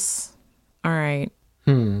ninjas, all right,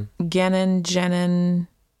 Genin,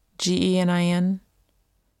 Genin.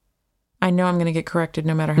 I know I'm going to get corrected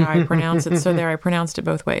no matter how I pronounce it, so there I pronounced it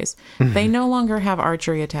both ways. They no longer have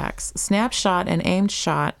archery attacks. Snapshot and aimed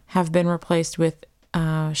shot have been replaced with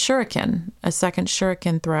shuriken, a second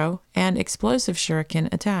shuriken throw, and explosive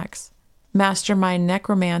shuriken attacks. Mastermind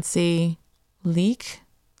necromancy Lich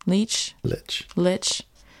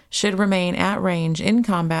should remain at range in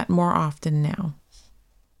combat more often now.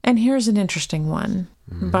 And here's an interesting one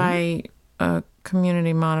by a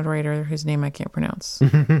community moderator whose name I can't pronounce.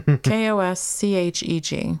 Koscheg.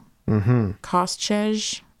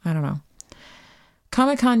 Koscheg? I don't know.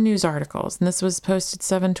 Comic-Con news articles, and this was posted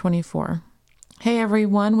 7/24. Hey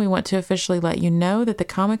everyone, we want to officially let you know that the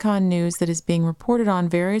Comic-Con news that is being reported on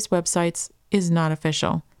various websites is not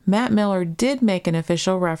official. Matt Miller did make an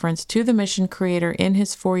official reference to the mission creator in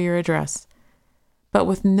his 4-year address, but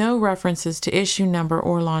with no references to issue number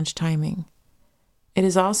or launch timing. It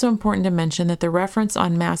is also important to mention that the reference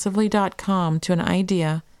on Massively.com to an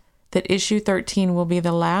idea that issue 13 will be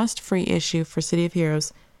the last free issue for City of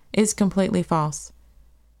Heroes is completely false.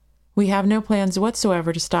 We have no plans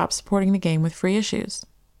whatsoever to stop supporting the game with free issues.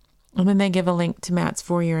 And then they give a link to Matt's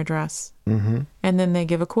 4-year address. And then they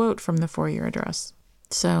give a quote from the 4-year address.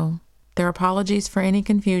 So, their apologies for any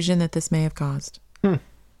confusion that this may have caused.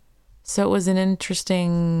 So it was an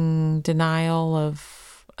interesting denial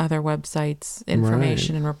of other websites'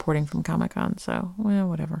 information and reporting from Comic-Con. So, well,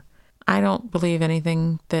 whatever. I don't believe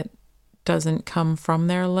anything that doesn't come from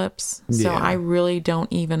their lips. So I really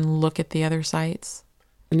don't even look at the other sites.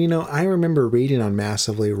 And, you know, I remember reading on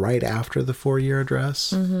Massively right after the 4-year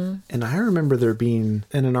address. And I remember there being,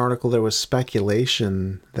 in an article, there was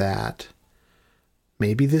speculation that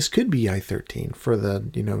maybe this could be I-13 for the,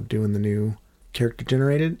 you know, doing the new character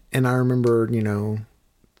generated. And I remember, you know,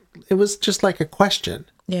 it was just like a question.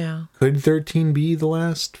 Yeah. Could 13 be the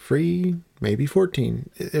last free? Maybe 14.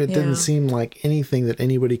 It didn't seem like anything that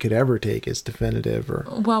anybody could ever take as definitive, or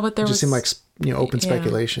but there it just seemed like, you know, open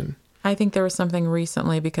speculation. I think there was something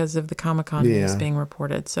recently because of the Comic-Con news being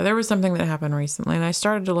reported. So there was something that happened recently, and I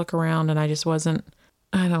started to look around, and I just wasn't.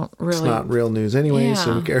 I don't really. It's not real news anyway,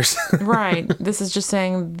 so who cares? Right. This is just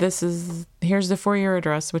saying here's the 4-year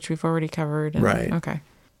address, which we've already covered. Right. Okay.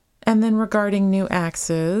 And then regarding new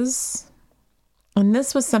axes, and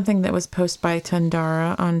this was something that was posted by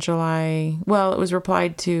Tundara on July. Well, it was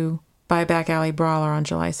replied to by Back Alley Brawler on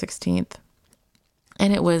July 16th,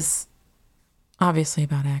 and it was obviously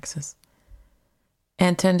about axes.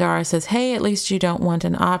 And Tundara says, "Hey, at least you don't want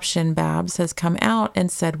an option Babs has come out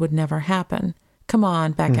and said would never happen. Come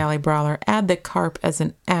on, Back Alley Brawler, add the carp as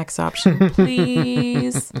an axe option,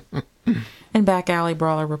 please." And Back Alley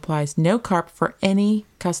Brawler replies, "No carp for any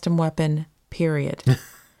custom weapon, period."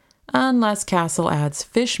 Unless Castle adds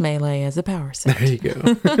Fish Melee as a power set. There you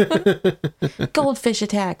go. Goldfish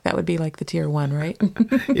Attack. That would be like the tier 1, right?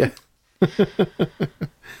 Yeah.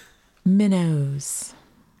 Minnows.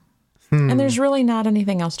 And there's really not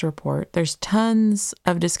anything else to report. There's tons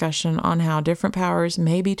of discussion on how different powers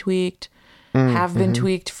may be tweaked, have been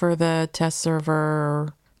tweaked for the test server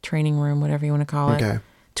or training room, whatever you want to call it. Okay.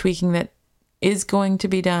 Tweaking that is going to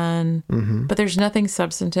be done, but there's nothing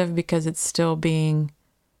substantive because it's still being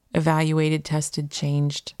evaluated, tested,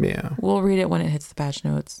 changed. Yeah. We'll read it when it hits the patch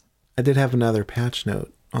notes. I did have another patch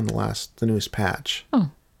note on the newest patch.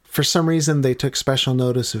 Oh. For some reason, they took special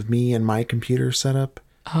notice of me and my computer setup,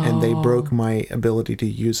 and they broke my ability to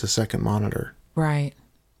use a second monitor. Right.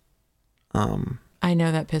 I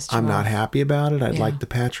know that pissed you I'm off. not happy about it. I'd Yeah. like the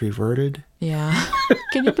patch reverted. Yeah.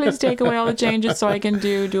 Can you please take away all the changes so I can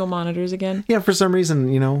do dual monitors again? Yeah, for some reason,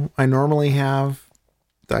 I normally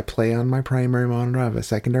I play on my primary monitor. I have a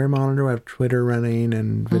secondary monitor. I have Twitter running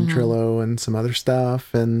and Ventrilo and some other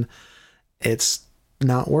stuff. And it's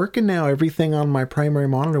not working now. Everything on my primary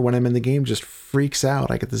monitor when I'm in the game just freaks out.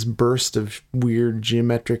 I get this burst of weird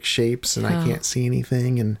geometric shapes and I can't see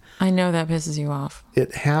anything. And I know that pisses you off.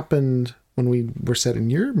 it happened when we were setting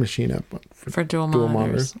your machine up For dual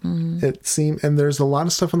monitors. It seemed, and there's a lot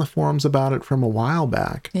of stuff on the forums about it from a while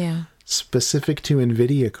back. Yeah. Specific to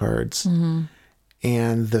NVIDIA cards.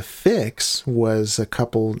 And the fix was a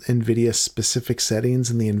couple NVIDIA specific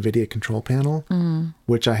settings in the NVIDIA control panel,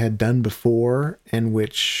 which I had done before and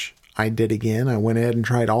which I did again. I went ahead and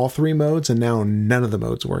tried all 3 modes and now none of the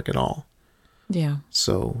modes work at all. Yeah.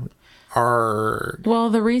 So, Well,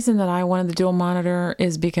 the reason that I wanted the dual monitor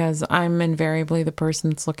is because I'm invariably the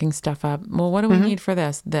person that's looking stuff up. Well, what do we need for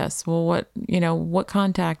this? This. Well, what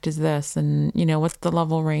contact is this? And, what's the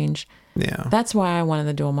level range? yeah. That's why I wanted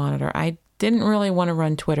the dual monitor. I didn't really want to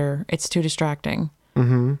run Twitter. It's too distracting.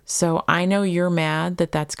 So I know you're mad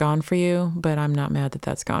that that's gone for you, but I'm not mad that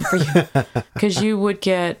that's gone for you. Because you would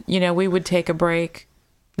get, we would take a break.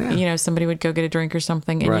 Yeah. Somebody would go get a drink or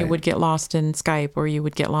something, and you Right. would get lost in Skype or you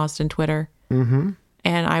would get lost in Twitter. And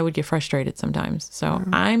I would get frustrated sometimes. So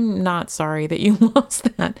I'm not sorry that you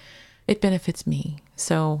lost that. It benefits me.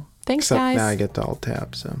 So thanks, Except guys. now I get to alt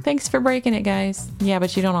tab, so. Thanks for breaking it, guys. Yeah,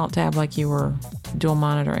 but you don't alt tab like you were dual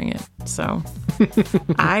monitoring it. So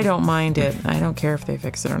I don't mind it. I don't care if they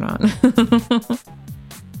fix it or not.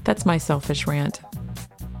 That's my selfish rant.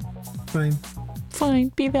 Fine. Fine,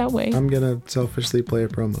 be that way. I'm going to selfishly play a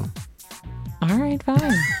promo. All right,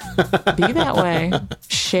 fine. Be that way.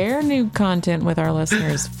 Share new content with our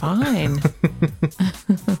listeners. Fine.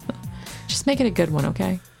 Just make it a good one,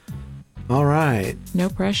 okay? All right. No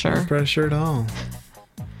pressure. No pressure at all.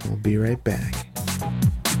 We'll be right back.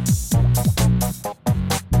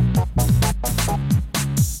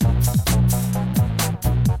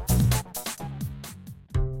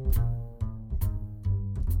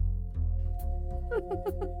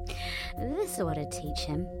 This ought to teach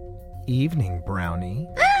him. Evening, Brownie.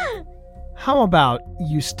 How about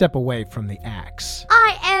you step away from the axe?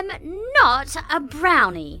 I am not a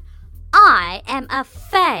brownie. I am a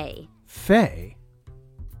fae. Faye?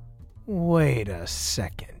 Wait a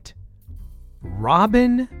second.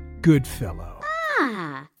 Robin Goodfellow.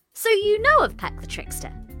 Ah, so you know of Pack the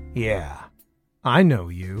Trickster. Yeah, I know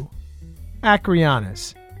you.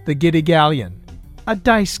 Acrianus, the Giddy Galleon, a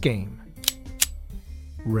dice game.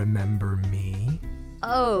 Remember me?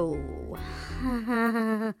 Oh.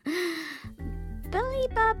 Billy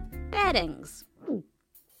Bob Beddings.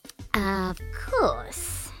 Of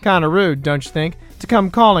course. Kinda rude, don't you think, to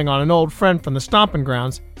come calling on an old friend from the stomping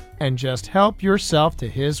grounds and just help yourself to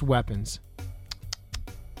his weapons.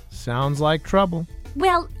 Sounds like trouble.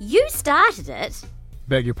 Well, you started it.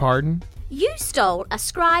 Beg your pardon? You stole a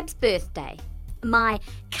scribe's birthday. My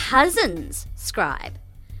cousin's scribe.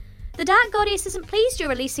 The Dark Goddess isn't pleased you're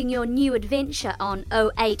releasing your new adventure on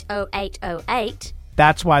 080808.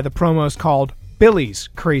 That's why the promo's called Billy's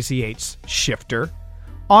Crazy Eights Shifter.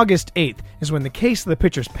 August 8th is when the Case of the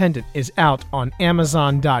Pitcher's Pendant is out on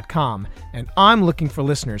Amazon.com, and I'm looking for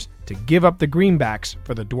listeners to give up the greenbacks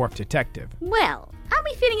for the Dwarf Detective. Well, aren't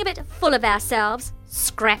we feeling a bit full of ourselves?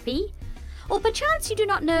 Scrappy? Or perchance you do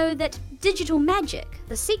not know that Digital Magic,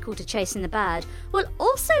 the sequel to Chasing the Bard, will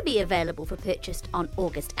also be available for purchase on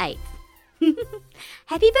August 8th.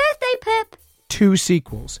 Happy birthday, Pip! 2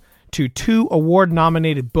 sequels to 2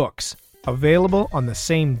 award-nominated books, available on the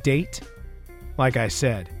same date? Like I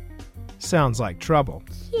said, sounds like trouble.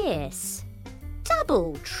 Yes,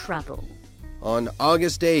 double trouble. On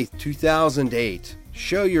August 8th, 2008,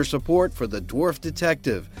 show your support for the Dwarf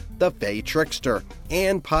Detective, the Fae Trickster,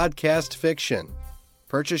 and podcast fiction.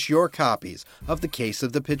 Purchase your copies of The Case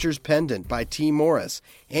of the Pitcher's Pendant by T. Morris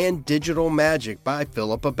and Digital Magic by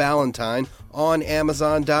Philippa Ballantine on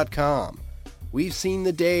Amazon.com. We've seen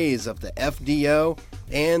the days of the FDO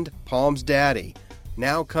and Palm's Daddy.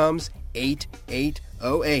 Now comes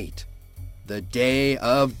 8808, the day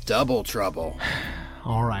of double trouble.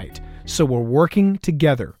 All right, so we're working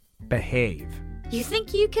together. Behave. You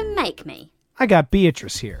think you can make me? I got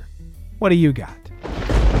Beatrice here. What do you got?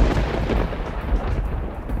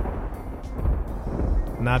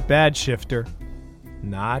 Not bad, Shifter.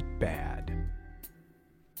 Not bad.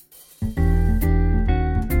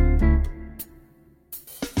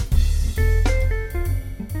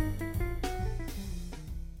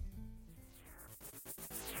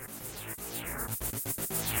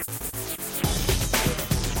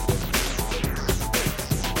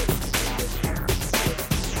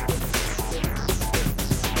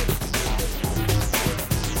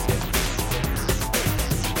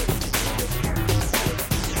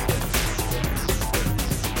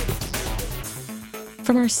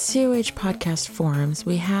 From our COH podcast forums,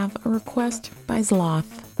 we have a request by Zloth.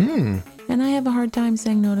 And I have a hard time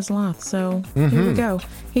saying no to Zloth, so here we go.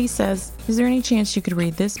 He says, is there any chance you could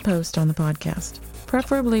read this post on the podcast?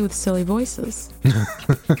 Preferably with silly voices.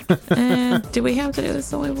 And do we have to do the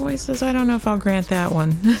silly voices? I don't know if I'll grant that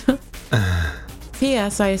one.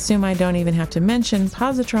 P.S. I assume I don't even have to mention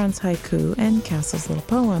Positron's haiku and Castle's little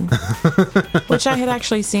poem, which I had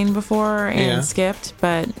actually seen before and skipped,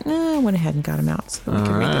 but I went ahead and got them out so we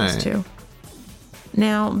can read those too.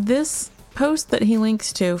 Now, this post that he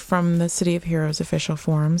links to from the City of Heroes official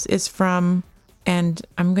forums is from, and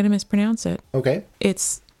I'm going to mispronounce it. Okay.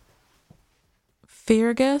 It's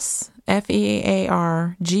Feargus,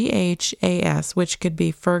 Fearghas, which could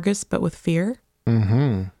be Fergus but with fear.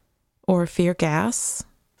 Mm-hmm. Or fear gas.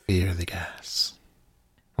 Fear the gas.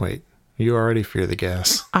 Wait, you already fear the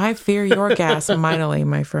gas. I fear your gas mightily,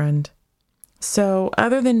 my friend. So,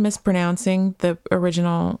 other than mispronouncing the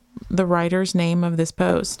writer's name of this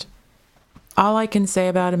post, all I can say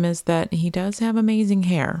about him is that he does have amazing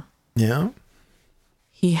hair. Yeah?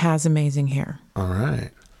 He has amazing hair. All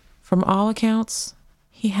right. From all accounts,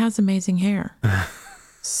 he has amazing hair.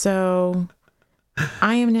 So,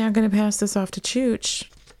 I am now going to pass this off to Chooch.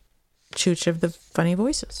 Chooch of the funny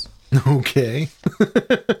voices. Okay.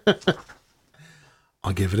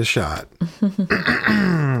 I'll give it a shot.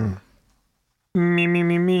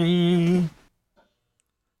 Me.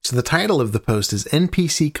 So the title of the post is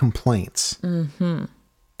NPC Complaints. Mm-hmm.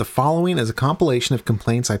 The following is a compilation of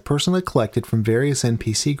complaints I personally collected from various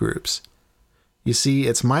NPC groups. You see,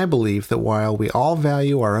 it's my belief that while we all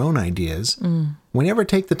value our own ideas, we never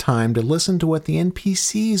take the time to listen to what the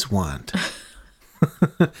NPCs want.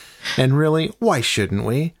 And really, why shouldn't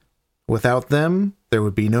we? Without them, there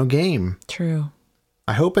would be no game. True.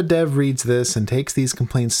 I hope a dev reads this and takes these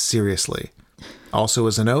complaints seriously. Also,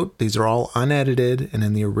 as a note, these are all unedited and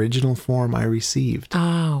in the original form I received.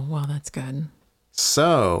 Oh, well, that's good.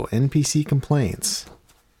 So, NPC complaints.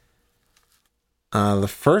 The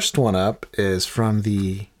first one up is from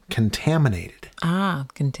the Contaminated. Ah,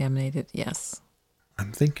 Contaminated, yes.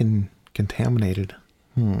 I'm thinking Contaminated.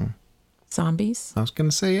 Zombies? I was going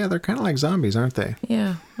to say, yeah, they're kind of like zombies, aren't they?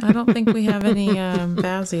 Yeah, I don't think we have any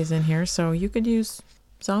Bazies in here, so you could use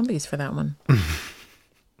zombies for that one.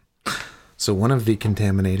 So one of the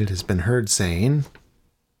Contaminated has been heard saying,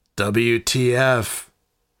 WTF,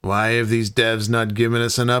 why have these devs not given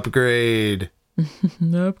us an upgrade?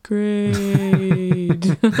 An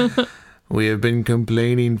upgrade. We have been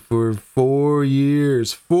complaining for 4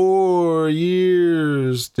 years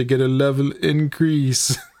to get a level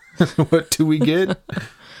increase. What do we get?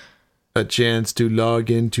 A chance to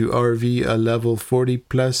log into RV a level 40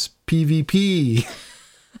 plus PvP.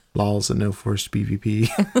 Lols and no forced PvP.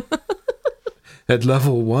 At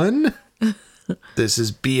level 1? This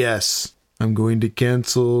is BS. I'm going to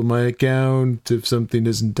cancel my account if something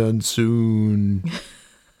isn't done soon.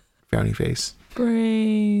 Frowny face.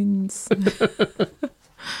 Brains.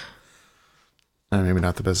 Maybe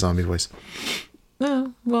not the best zombie voice.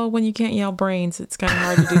 No, well, when you can't yell brains, it's kind of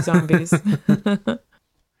hard to do zombies.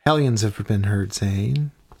 Hellions have been heard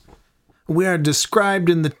saying, we are described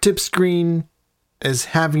in the tip screen as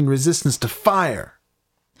having resistance to fire.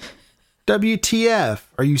 WTF?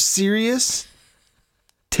 Are you serious?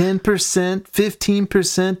 10%,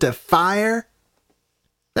 15% to fire?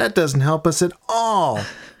 That doesn't help us at all.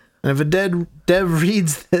 And if a dev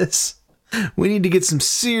reads this, we need to get some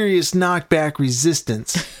serious knockback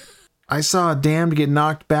resistance. I saw a damned get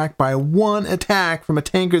knocked back by one attack from a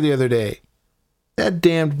tanker the other day. That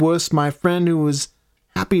damned wuss, my friend who was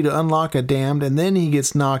happy to unlock a damned, and then he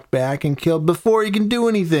gets knocked back and killed before he can do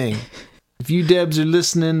anything. If you devs are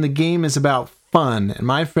listening, the game is about fun, and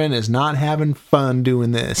my friend is not having fun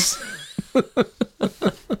doing this.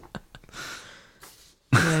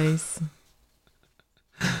 Nice.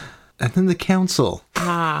 And then the council.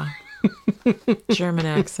 Ah. German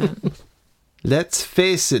accent. Let's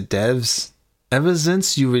face it, devs. Ever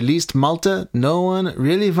since you released Malta, no one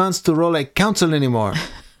really wants to roll a council anymore.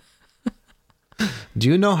 Do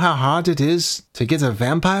you know how hard it is to get a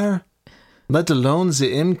vampire? Let alone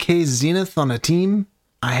the MK Zenith on a team?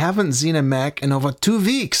 I haven't seen a mech in over 2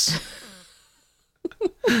 weeks.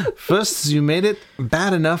 First, you made it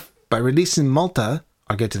bad enough by releasing Malta.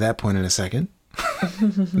 I'll get to that point in a second.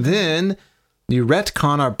 Then, you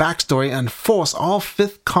retcon our backstory and force all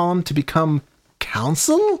 5th column to become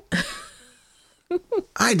council?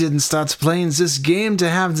 I didn't start playing this game to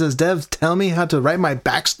have the devs tell me how to write my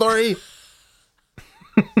backstory.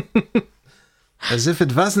 As if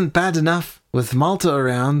it wasn't bad enough, with Malta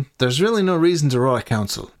around, there's really no reason to roll a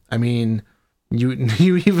council. I mean, you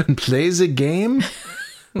even play the game?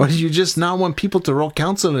 Or do you just not want people to roll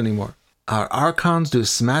council anymore? Our Archons do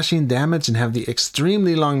smashing damage and have the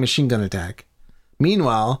extremely long machine gun attack.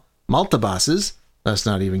 Meanwhile, Malta bosses, let's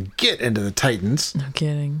not even get into the Titans, No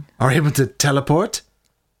kidding. are able to teleport,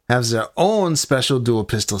 have their own special dual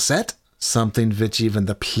pistol set, something which even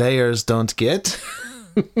the players don't get.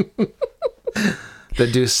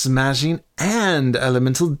 That do smashing and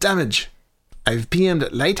elemental damage. I've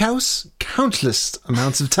PM'd Lighthouse countless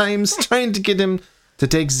amounts of times trying to get him to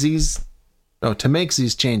make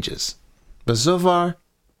these changes. But so far,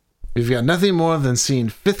 we've got nothing more than seeing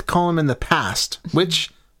 5th column in the past, which,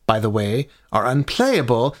 by the way, are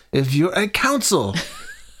unplayable if you're a council.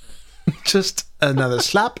 Just another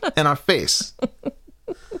slap in our face.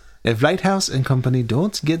 If Lighthouse and company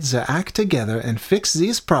don't get their act together and fix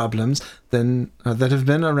these problems that have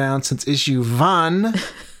been around since issue 1,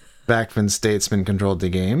 back when Statesman controlled the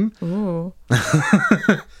game, Ooh.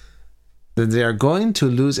 then they are going to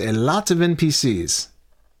lose a lot of NPCs.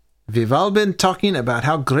 We've all been talking about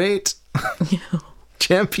how great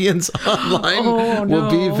Champions Online will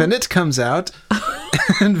be when it comes out,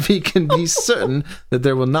 and we can be certain that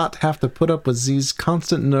there will not have to put up with these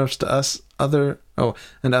constant nerfs to us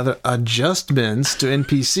and other adjustments to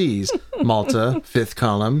NPCs. Malta, 5th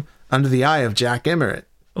column, under the eye of Jack Emmert.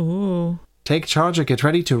 Ooh. Take charge or get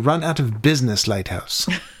ready to run out of business, Lighthouse.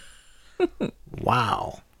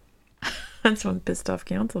 Wow. That's one pissed off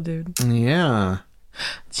council dude. Yeah.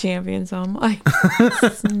 Champions Online.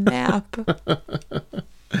 Snap.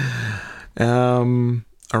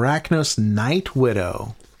 Arachnos Night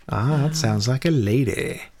Widow. That sounds like a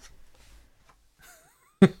lady.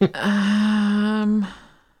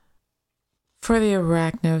 For the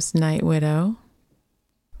Arachnos Night Widow.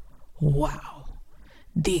 Wow.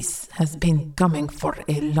 This has been coming for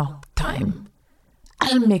a long time.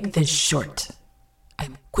 I'll make this short.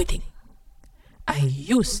 I'm quitting. I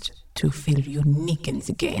used to feel unique in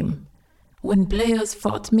the game. When players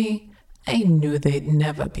fought me, I knew they'd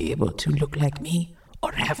never be able to look like me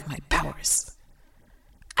or have my powers.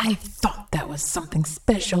 I thought that was something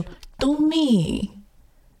special to me.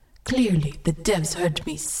 Clearly, the devs heard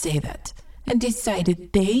me say that and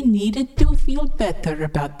decided they needed to feel better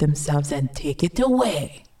about themselves and take it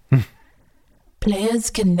away. Players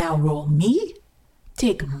can now roll me,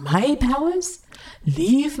 take my powers,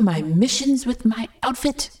 leave my missions with my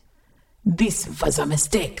outfit. This was a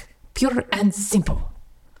mistake, pure and simple.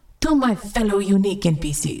 To my fellow unique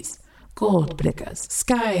NPCs, Goldbreakers,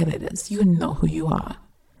 Skyriders, you know who you are.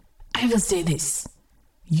 I will say this.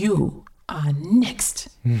 You are next.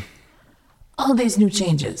 All these new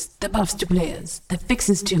changes, the buffs to players, the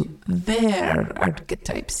fixes to their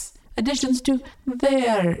archetypes, additions to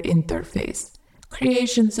their interface,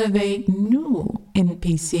 creations of a new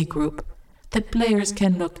NPC group that players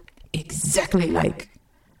can look exactly like,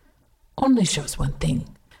 only shows one thing.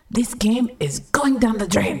 This game is going down the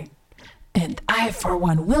drain, and I, for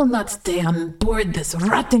one, will not stay on board this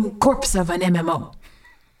rotting corpse of an MMO.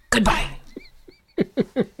 Goodbye.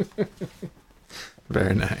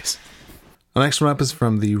 Very nice. The next one up is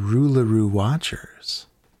from the Roularou Watchers.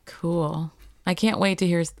 Cool. I can't wait to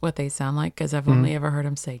hear what they sound like because I've only ever heard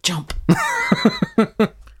them say jump.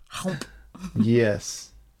 Hump.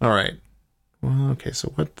 Yes. All right. Well, okay, so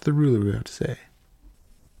what did the Roularou have to say?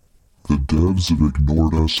 The devs have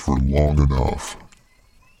ignored us for long enough.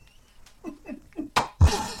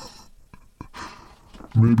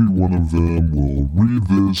 Maybe one of them will read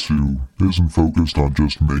this who isn't focused on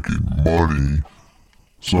just making money.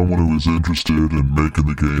 Someone who is interested in making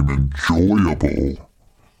the game enjoyable.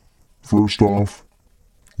 First off,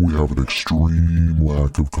 we have an extreme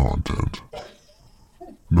lack of content.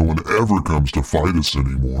 No one ever comes to fight us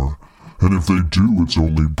anymore, and if they do, it's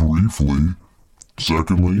only briefly.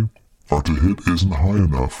 Secondly, our to hit isn't high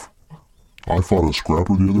enough. I fought a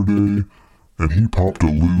scrapper the other day, and he popped a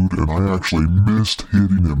loot, and I actually missed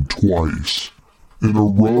hitting him twice in a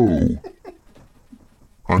row.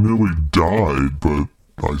 I nearly died, but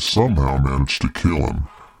I somehow managed to kill him.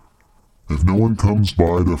 If no one comes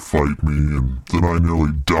by to fight me, and then I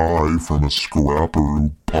nearly die from a scrapper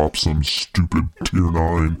who pops some stupid tier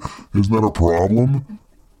 9, isn't that a problem?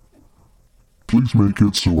 Please make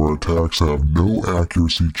it so our attacks have no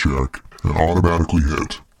accuracy check and automatically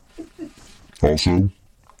hit. Also,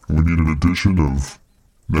 we need an addition of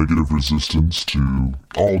negative resistance to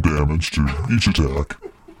all damage to each attack.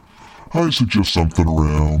 I suggest something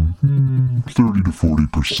around 30 to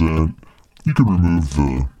 40%. You can remove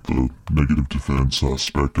the negative defense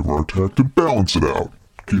aspect of our attack to balance it out.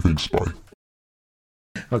 Okay, thanks, bye.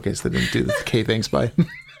 Okay, so they didn't do the okay, thanks, bye.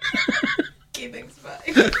 Okay, thanks,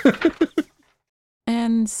 bye.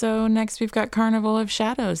 And so next we've got Carnival of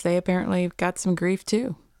Shadows. They apparently got some grief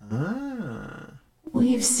too.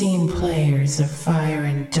 We've seen players of Fire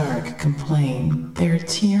and Dark complain their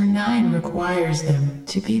tier 9 requires them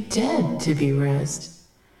to be dead to be rezzed.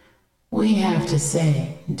 We have to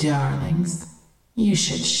say, darlings, you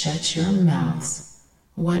should shut your mouths.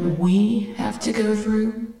 What we have to go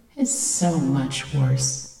through is so much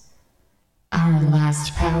worse. Our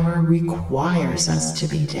last power requires us to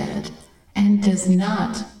be dead and does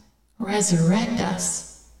not resurrect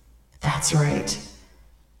us. That's right.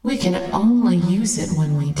 We can only use it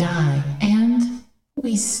when we die, and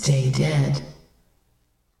we stay dead.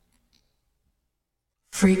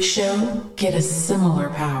 Freak Show get a similar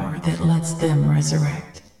power that lets them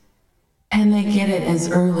resurrect, and they get it as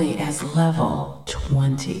early as level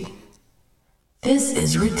 20. This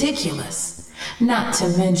is ridiculous. Not to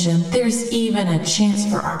mention, there's even a chance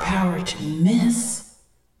for our power to miss.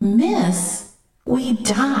 Miss? We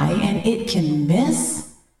die and it can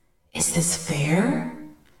miss? Is this fair?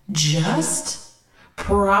 Just?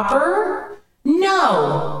 Proper?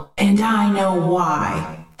 No! And I know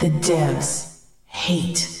why. The devs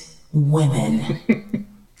hate women.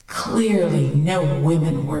 Clearly no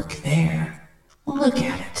women work there. Look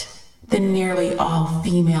at it. The nearly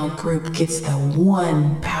all-female group gets the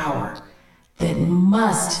one power that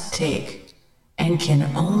must take and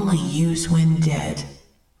can only use when dead.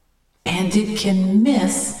 And it can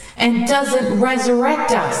miss and doesn't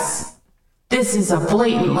resurrect us. This is a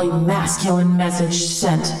blatantly masculine message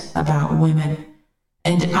sent about women.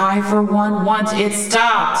 And I, for one, want it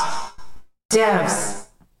stopped. Devs,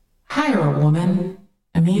 hire a woman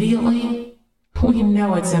immediately. We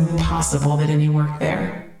know it's impossible that any work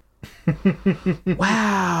there.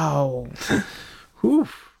 Wow. Whew.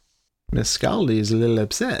 Miss Scaldi is a little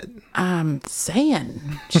upset. I'm saying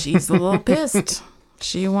she's a little pissed.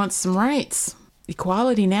 She wants some rights.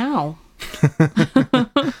 Equality now.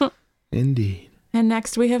 Indeed. And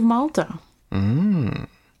next we have Malta.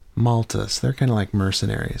 Maltas. They're kind of like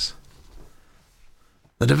mercenaries.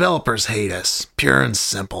 The developers hate us, pure and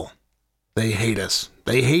simple. They hate us.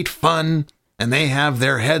 They hate fun, and they have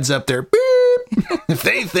their heads up their beep if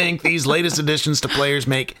they think these latest additions to players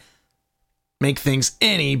make things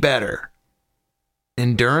any better.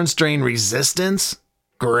 Endurance drain resistance?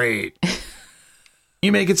 Great.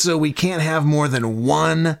 You make it so we can't have more than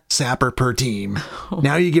one sapper per team.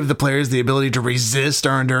 Now you give the players the ability to resist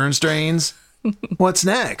our endurance drains? What's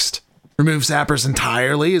next? Remove sappers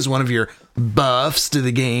entirely as one of your buffs to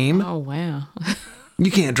the game? Oh, wow.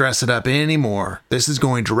 You can't dress it up anymore. This is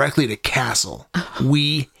going directly to Castle.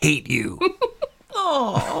 We hate you.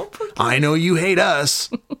 Oh, I know you hate us,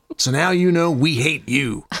 so now you know we hate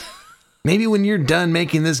you. Maybe when you're done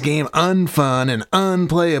making this game unfun and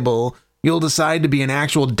unplayable, you'll decide to be an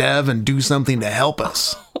actual dev and do something to help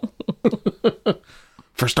us.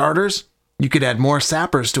 For starters, you could add more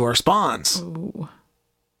sappers to our spawns. Ooh.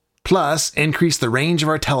 Plus, increase the range of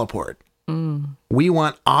our teleport. We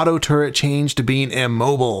want auto turret change to being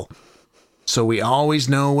immobile, so we always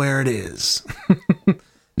know where it is.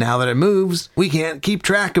 Now that it moves, we can't keep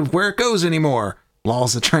track of where it goes anymore.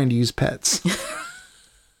 Laws of trying to use pets.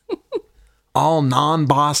 All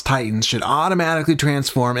non-boss titans should automatically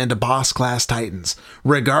transform into boss class titans,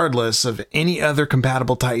 regardless of any other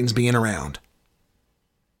compatible titans being around.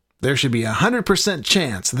 There should be 100%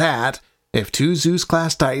 chance that, if two Zeus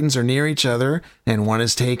class titans are near each other and one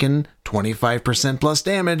is taken 25% plus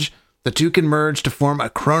damage, the two can merge to form a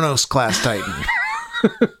Kronos class titan.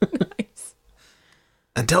 Nice.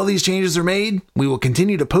 Until these changes are made, we will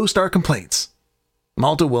continue to post our complaints.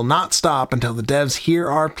 Malta will not stop until the devs hear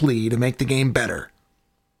our plea to make the game better.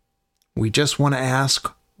 We just want to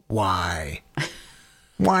ask, why?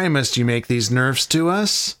 Why must you make these nerfs to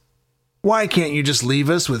us? Why can't you just leave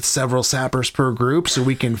us with several sappers per group so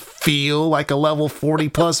we can feel like a level 40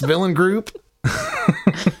 plus villain group?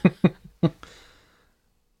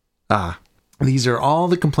 These are all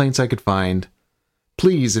the complaints I could find.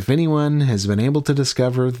 Please, if anyone has been able to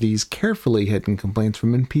discover these carefully hidden complaints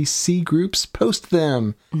from NPC groups, post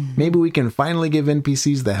them. Maybe we can finally give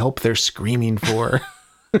NPCs the help they're screaming for.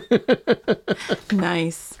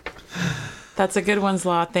 Nice. That's a good one,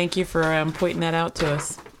 Sloth. Thank you for pointing that out to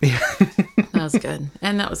us. That was good.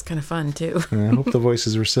 And that was kind of fun, too. I hope the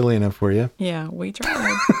voices were silly enough for you. Yeah, we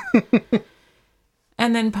tried.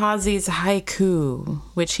 And then Pazzi's haiku,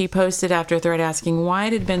 which he posted after a thread asking why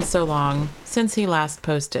it had been so long since he last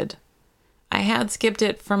posted. I had skipped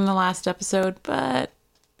it from the last episode, but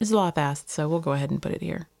Sloth asked, so we'll go ahead and put it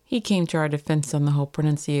here. He came to our defense on the whole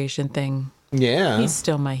pronunciation thing. Yeah. He's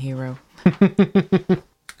still my hero.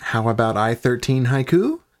 How about I-13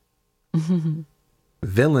 haiku?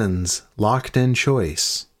 Villains locked in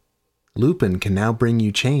choice. Lupin can now bring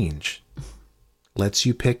you change. Lets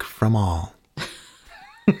you pick from all.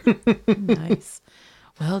 Nice.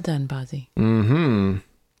 Well done, Bozzy.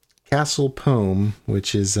 Castle Poem,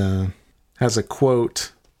 which is has a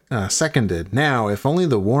quote seconded. Now, if only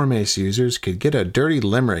the War Mace users could get a dirty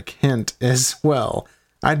limerick hint as well,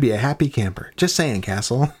 I'd be a happy camper. Just saying,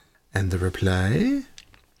 Castle. And the reply?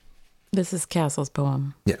 This is Castle's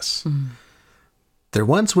poem. Yes. There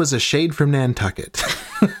once was a shade from Nantucket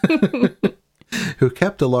who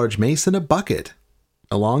kept a large mace in a bucket.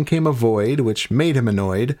 Along came a void, which made him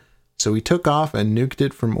annoyed, so he took off and nuked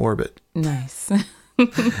it from orbit. Nice.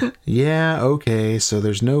 Yeah, okay, so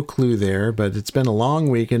there's no clue there, but it's been a long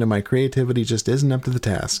weekend and my creativity just isn't up to the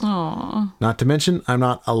task. Aw. Not to mention, I'm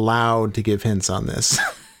not allowed to give hints on this.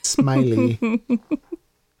 Smiley.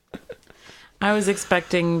 I was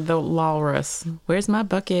expecting the walrus. Where's my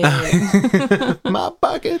bucket? My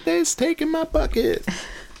bucket, they's taking my bucket.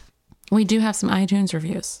 We do have some iTunes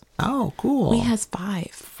reviews. Oh, cool. We has 5.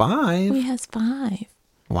 5? We has 5.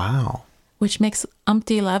 Wow. Which makes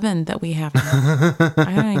umpty 11 that we have now.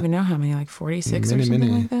 I don't even know how many, like 46 or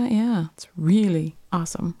something like that. Yeah, it's really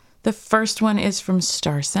awesome. The first one is from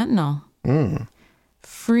Star Sentinel.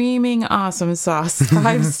 Freeming awesome sauce.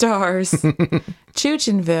 5 stars. Chooch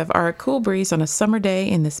and Viv are a cool breeze on a summer day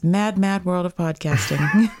in this mad, mad world of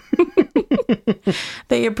podcasting.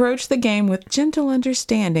 They approach the game with gentle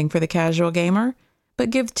understanding for the casual gamer, but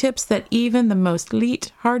give tips that even the most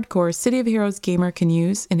elite, hardcore City of Heroes gamer can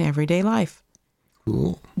use in everyday life.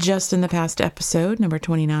 Cool. Just in the past episode, number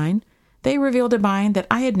 29, they revealed a bind that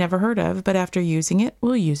I had never heard of, but after using it,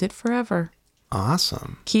 will use it forever.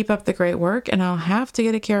 Awesome. Keep up the great work, and I'll have to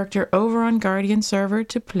get a character over on Guardian server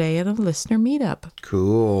to play at a listener meetup.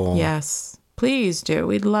 Cool. Yes, please do.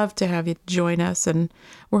 We'd love to have you join us, and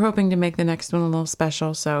we're hoping to make the next one a little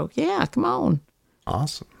special. So, yeah, come on.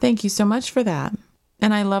 Awesome. Thank you so much for that.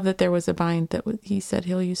 And I love that there was a bind that he said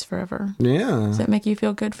he'll use forever. Yeah. Does that make you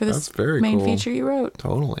feel good for this That's very main cool. feature you wrote?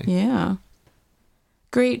 Totally. Yeah.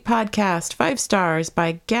 Great podcast. 5 stars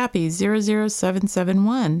by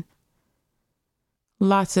Gappy00771.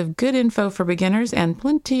 Lots of good info for beginners and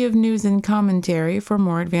plenty of news and commentary for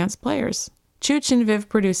more advanced players. Chooch and Viv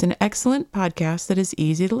produce an excellent podcast that is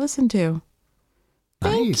easy to listen to.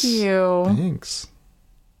 Nice. Thank you. Thanks.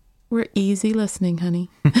 We're easy listening, honey.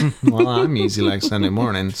 Well, I'm easy like Sunday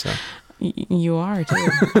morning, so. You are, too.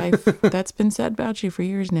 That's been said about you for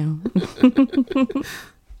years now.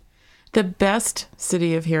 The best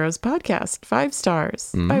City of Heroes podcast, 5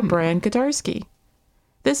 stars, by Brian Kotarski.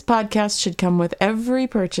 This podcast should come with every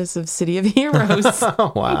purchase of City of Heroes.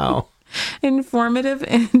 Oh, wow. Informative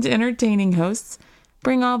and entertaining hosts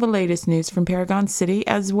bring all the latest news from Paragon City,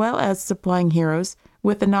 as well as supplying heroes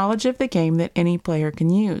with the knowledge of the game that any player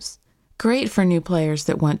can use. Great for new players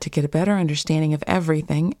that want to get a better understanding of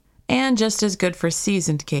everything, and just as good for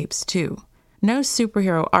seasoned capes, too. No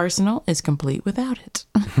superhero arsenal is complete without it.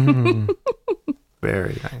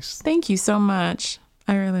 Very nice. Thank you so much.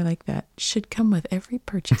 I really like that. Should come with every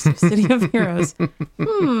purchase of City of Heroes.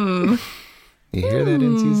 You hear that,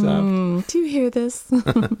 NC Soft? Do you hear this?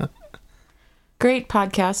 Great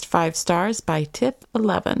podcast, 5 stars by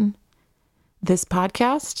Tiff11. This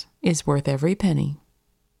podcast is worth every penny.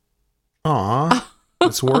 Aw.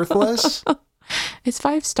 It's worthless? It's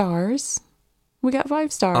 5 stars. We got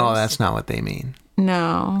 5 stars. Oh, that's not what they mean.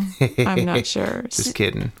 No, I'm not sure. Just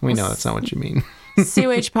kidding. We know that's not what you mean.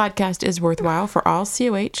 COH podcast is worthwhile for all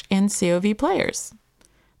COH and COV players.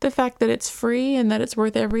 The fact that it's free and that it's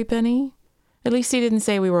worth every penny At least he didn't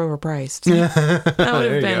say we were overpriced.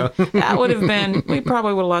 That would have been, we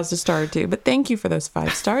probably would have lost a star or two. But thank you for those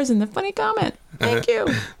 5 stars and the funny comment. Thank you.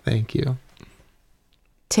 Thank you.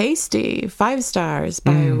 Tasty, 5 stars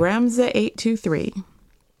by Ramza823.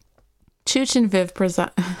 Chooch and Viv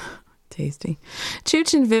Tasty.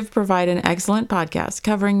 Chooch and Viv provide an excellent podcast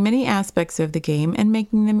covering many aspects of the game and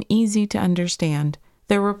making them easy to understand.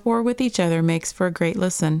 Their rapport with each other makes for a great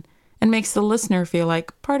listen and makes the listener feel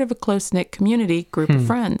like part of a close-knit community group of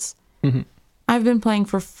friends. I've been playing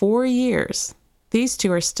for 4 years. These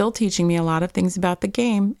two are still teaching me a lot of things about the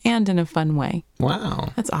game and in a fun way.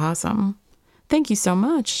 Wow. That's awesome. Thank you so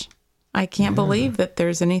much. I can't believe that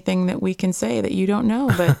there's anything that we can say that you don't know,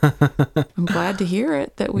 but I'm glad to hear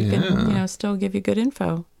it, that we can, still give you good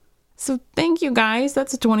info. So thank you, guys.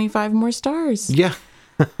 That's 25 more stars. Yeah.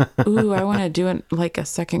 Ooh, I want to do it like a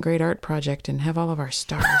second grade art project and have all of our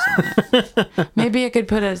stars on it. Maybe I could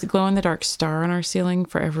put a glow-in-the-dark star on our ceiling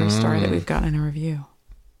for every star that we've gotten in a review.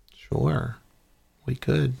 Sure. We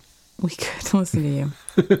could. We could listen to you.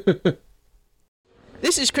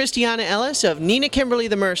 This is Christiana Ellis of Nina Kimberly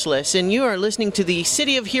the Merciless, and you are listening to the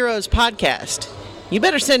City of Heroes podcast. You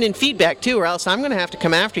better send in feedback, too, or else I'm going to have to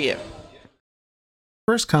come after you.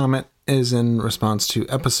 First comment is in response to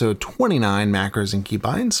episode 29, Macros and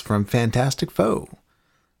Keybinds, from Fantastic Foe,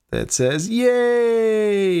 that says,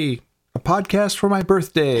 "Yay! A podcast for my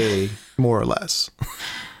birthday," more or less.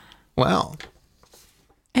 Well.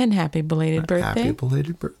 And happy belated birthday. Happy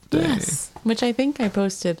belated birthday. Yes, which I think I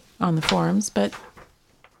posted on the forums, but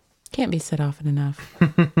can't be said often enough.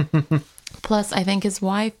 Plus, I think his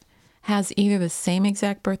wife has either the same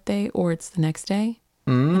exact birthday or it's the next day.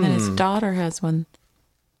 And then his daughter has one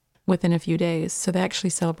within a few days. So they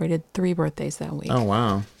actually celebrated 3 birthdays that week. Oh,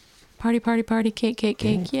 wow. Party, party, party, cake, cake,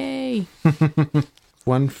 cake. Yay.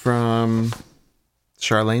 One from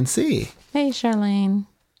Charlene C. Hey, Charlene.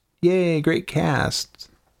 Yay, great cast.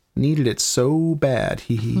 Needed it so bad.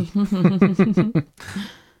 Hee hee.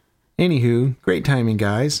 Anywho, great timing,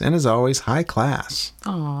 guys. And as always, high class.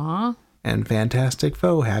 Aw. And Fantastic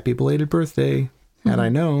Foe, happy belated birthday. Had I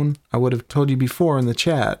known, I would have told you before in the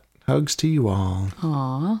chat. Hugs to you all.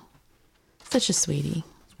 Aw. Such a sweetie.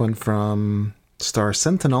 One from Star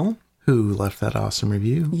Sentinel, who left that awesome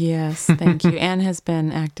review. Yes, thank you. And has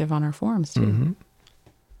been active on our forums, too.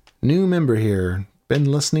 New member here.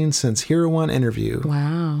 Been listening since Hero 1 interview.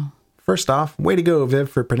 Wow. First off, way to go, Viv,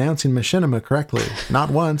 for pronouncing machinima correctly. Not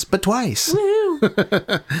once, but twice. Woo!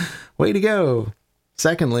 Way to go.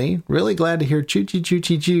 Secondly, really glad to hear Choo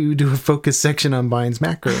do a focus section on Bind's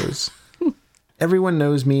macros. Everyone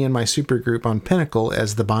knows me and my supergroup on Pinnacle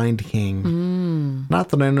as the Bind King. Not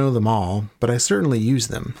that I know them all, but I certainly use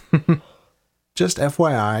them. Just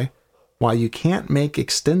FYI, while you can't make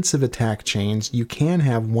extensive attack chains, you can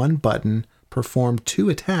have one button perform 2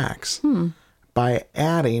 attacks by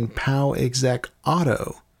adding POW exec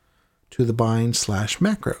auto to the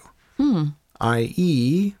bind/macro.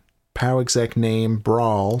 I.e., POW exec name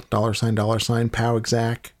brawl $$ POW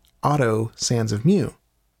exec auto Sands of Mew.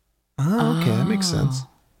 Okay, that makes sense.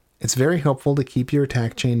 It's very helpful to keep your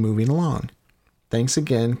attack chain moving along. Thanks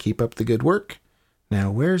again. Keep up the good work. Now,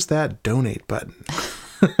 where's that donate button?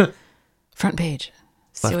 Front page.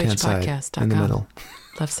 Left-hand side, COHpodcast.com. in the middle.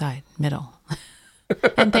 Left side, middle.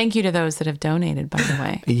 And thank you to those that have donated, by the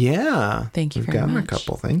way. Yeah. Thank you We've very gotten much. a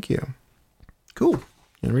couple. Thank you. Cool. You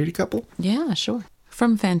want to read a couple? Yeah, sure.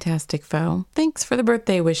 From Fantastic Foe. Thanks for the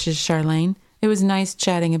birthday wishes, Charlene. It was nice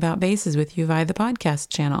chatting about bases with you via the podcast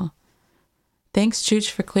channel. Thanks, Chooch,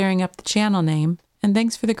 for clearing up the channel name, and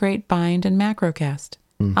thanks for the great Bind and Macrocast.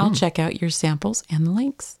 I'll check out your samples and the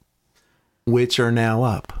links. Which are now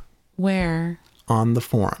up Where? on the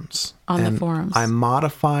forums. On the And forums. I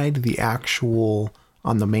modified the actual,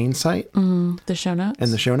 on the main site, The show notes?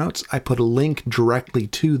 in the show notes, I put a link directly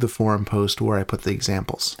to the forum post where I put the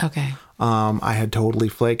examples. Okay. I had totally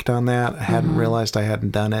flaked on that. I hadn't realized I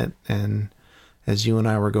hadn't done it. And as you and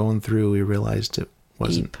I were going through, we realized it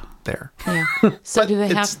wasn't there. Yeah. So do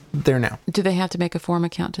they It's there now. have to make a forum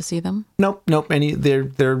account to see them? Nope.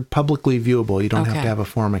 They're publicly viewable. You don't have Okay. to have a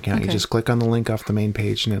forum account. Okay. You just click on the link off the main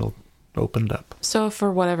page and it'll open it up. So if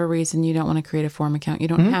for whatever reason you don't want to create a forum account, you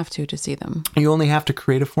don't have to see them. You only have to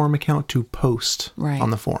create a forum account to post Right.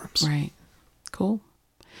 on the forums. Right. Cool.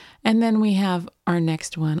 And then we have our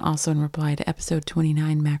next one, also in reply to episode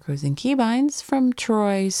 29, Macros and Keybinds, from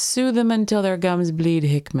Troy, Sue them until their gums bleed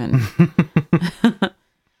Hickman.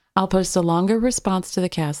 I'll post a longer response to the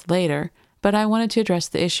cast later, but I wanted to address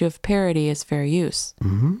the issue of parody as fair use.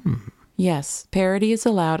 Yes, parody is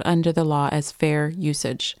allowed under the law as fair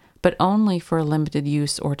usage, but only for a limited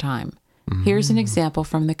use or time. Here's an example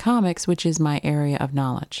from the comics, which is my area of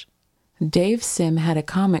knowledge. Dave Sim had a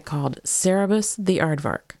comic called Cerebus the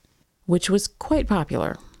Aardvark, which was quite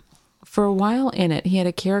popular. For a while in it, he had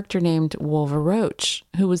a character named Wolveroach,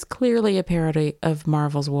 who was clearly a parody of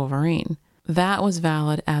Marvel's Wolverine. That was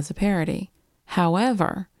valid as a parody.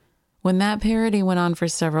 However, when that parody went on for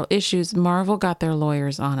several issues, Marvel got their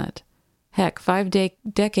lawyers on it. Heck, 5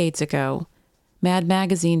 decades ago, Mad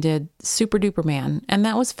Magazine did Super Duper Man, and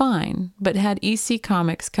that was fine. But had EC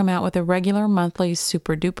Comics come out with a regular monthly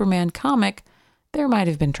Super Duper Man comic, there might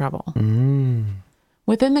have been trouble.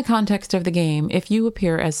 Within the context of the game, if you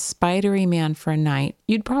appear as Spidery Man for a night,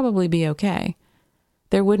 you'd probably be okay.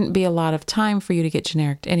 There wouldn't be a lot of time for you to get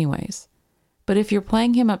generic anyways. But if you're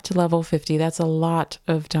playing him up to level 50, that's a lot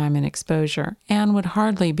of time and exposure, and would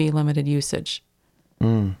hardly be limited usage.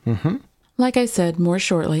 Like I said, more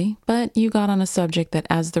shortly, but you got on a subject that,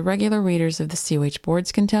 as the regular readers of the COH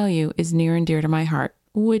boards can tell you, is near and dear to my heart,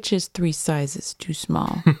 which is 3 sizes too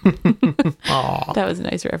small. That was a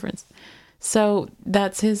nice reference. So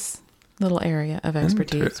that's his little area of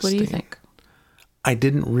expertise. What do you think? I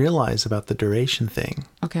didn't realize about the duration thing.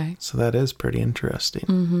 Okay. So that is pretty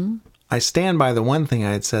interesting. I stand by the one thing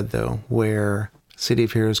I had said, though, where City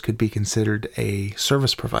of Heroes could be considered a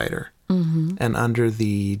service provider. And under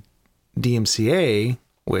the DMCA,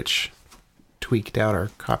 which tweaked out our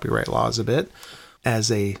copyright laws a bit,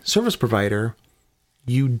 as a service provider,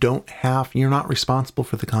 you're not responsible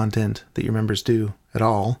for the content that your members do at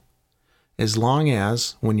all, as long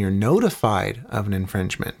as when you're notified of an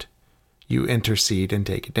infringement, you intercede and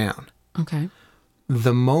take it down. Okay.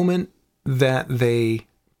 The moment that they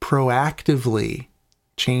proactively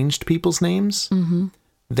changed people's names,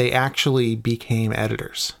 they actually became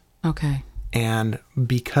editors. Okay. And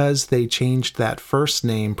because they changed that first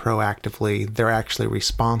name proactively, they're actually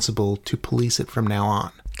responsible to police it from now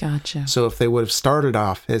on. Gotcha. So if they would have started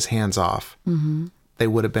off as hands off, they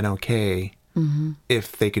would have been okay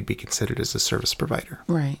if they could be considered as a service provider.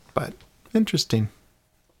 Right. But interesting.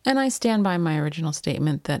 And I stand by my original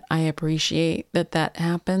statement that I appreciate that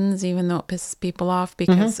happens, even though it pisses people off,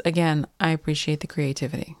 because, again, I appreciate the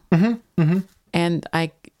creativity. And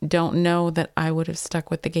I don't know that I would have stuck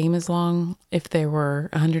with the game as long if there were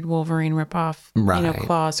 100 Wolverine ripoff,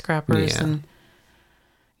 claw scrappers and,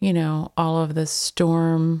 all of the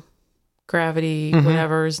Storm, Gravity,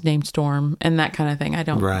 whatever's named Storm, and that kind of thing. I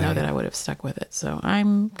don't know that I would have stuck with it. So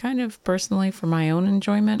I'm kind of personally, for my own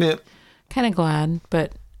enjoyment, kind of glad,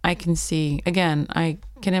 but I can see, again, I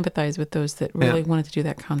can empathize with those that really wanted to do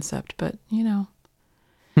that concept, but,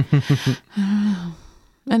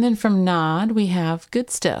 And then from Nod, we have Good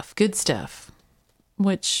Stuff,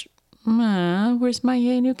 which, where's my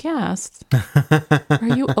yay new cast? Are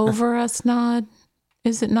you over us, Nod?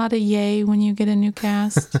 Is it not a yay when you get a new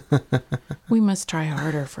cast? We must try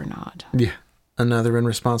harder for Nod. Yeah. Another in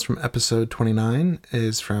response from episode 29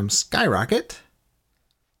 is from Skyrocket.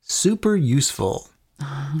 Super useful.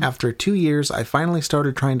 After 2 years, I finally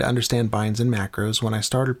started trying to understand binds and macros when I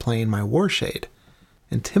started playing my Warshade.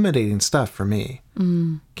 Intimidating stuff for me.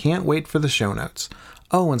 Can't wait for the show notes.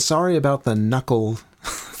 Oh, and sorry about the knuckle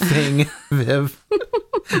thing, Viv.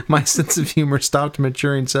 My sense of humor stopped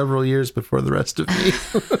maturing several years before the rest of me.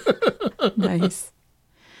 Nice.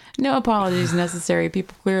 No apologies necessary.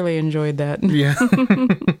 People clearly enjoyed that. Yeah.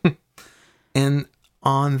 And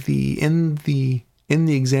in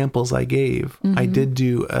the examples I gave, I did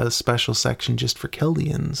do a special section just for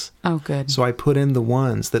Keldians. Oh, good. So I put in the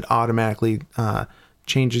ones that automatically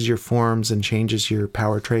changes your forms and changes your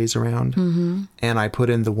power trays around. And I put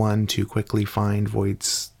in the one to quickly find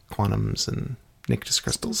voids, quantums, and Nictus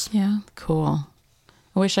crystals. Yeah, cool.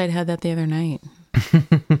 I wish I'd had that the other night.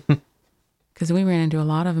 Because we ran into a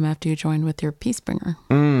lot of them after you joined with your Peacebringer.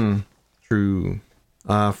 True.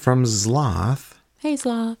 From Zloth. Hey,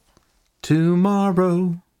 Sloth.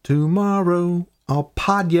 Tomorrow, I'll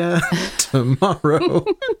pod ya tomorrow.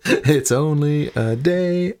 It's only a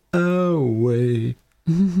day away.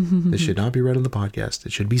 This should not be read on the podcast.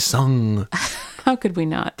 It should be sung. How could we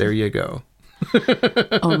not? There you go.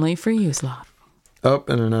 Only for you, Sloth. Oh,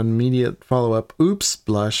 and an immediate follow-up. Oops,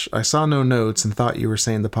 blush. I saw no notes and thought you were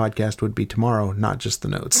saying the podcast would be tomorrow, not just the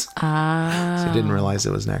notes. So I didn't realize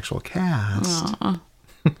it was an actual cast.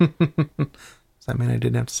 Does that mean I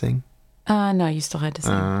didn't have to sing? No, you still had to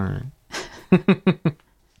sing. All right.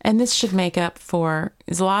 And this should make up for...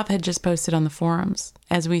 Zloth had just posted on the forums,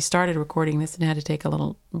 as we started recording this and had to take a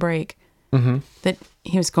little break, that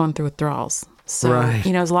he was going through withdrawals. So,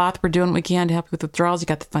 Zloth, we're doing what we can to help you with withdrawals. You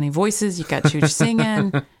got the funny voices. You got Chooch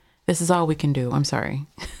singing. This is all we can do. I'm sorry.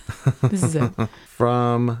 This is it.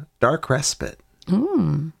 From Dark Respite.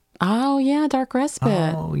 Oh, yeah, Dark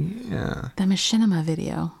Respite. Oh, yeah. The Machinima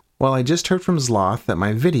video. Well, I just heard from Zloth that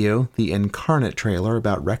my video, the Incarnate trailer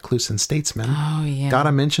about Recluse and Statesman, Oh, yeah. got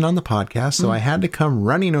a mention on the podcast, so I had to come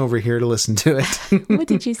running over here to listen to it. What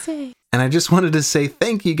did you say? And I just wanted to say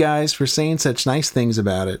thank you guys for saying such nice things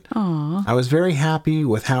about it. Aw. I was very happy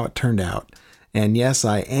with how it turned out. And yes,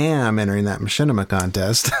 I am entering that Machinima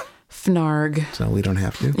contest, Fnarg. so we don't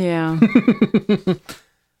have to. Yeah.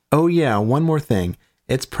 Oh yeah, one more thing.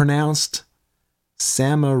 It's pronounced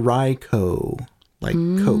Samurai-ko, like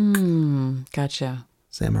Coke. Gotcha.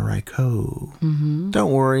 Samurai-ko.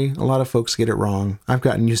 Don't worry, a lot of folks get it wrong. I've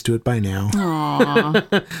gotten used to it by now.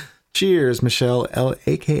 Aw. Cheers, Michelle,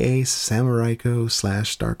 aka Samurai-ko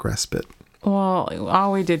 / Dark Respite. Well,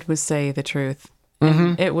 all we did was say the truth.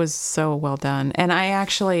 And it was so well done. And I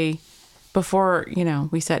actually, before,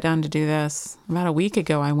 we sat down to do this, about a week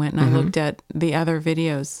ago, I went and I looked at the other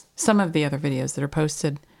videos, some of the other videos that are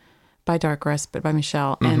posted by Dark Respite, by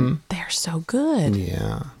Michelle, and they're so good.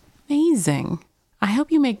 Yeah. Amazing. I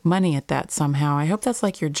hope you make money at that somehow. I hope that's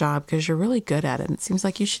like your job because you're really good at it. It seems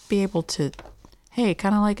like you should be able to, hey,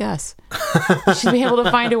 kind of like us, you should be able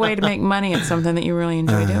to find a way to make money at something that you really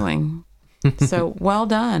enjoy doing. So well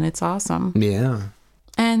done. It's awesome. Yeah.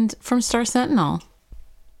 And from Star Sentinel,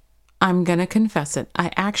 I'm going to confess it.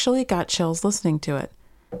 I actually got chills listening to it.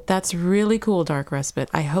 That's really cool, Dark Respite.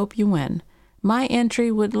 I hope you win. My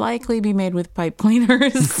entry would likely be made with pipe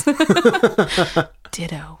cleaners.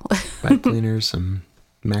 Ditto. Pipe cleaners, some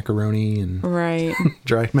macaroni and Right.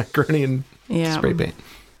 dried macaroni and Yeah. spray paint.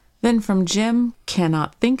 Then from Jim,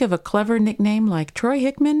 cannot think of a clever nickname like Troy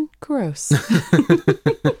Hickman. Gross.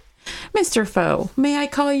 Mr. Foe, may I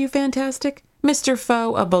call you fantastic? Mr.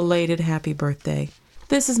 Foe, a belated happy birthday.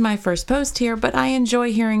 This is my first post here, but I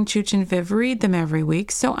enjoy hearing Chooch and Viv read them every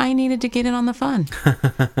week, so I needed to get in on the fun.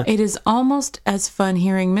 It is almost as fun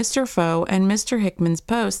hearing Mr. Foe and Mr. Hickman's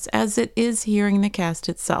posts as it is hearing the cast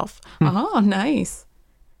itself. Oh, nice.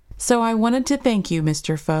 So I wanted to thank you,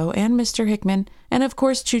 Mr. Foe and Mr. Hickman, and of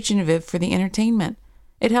course Chooch and Viv for the entertainment.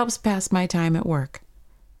 It helps pass my time at work.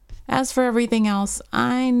 As for everything else,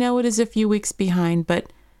 I know it is a few weeks behind,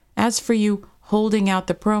 but as for you holding out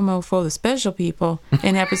the promo for the special people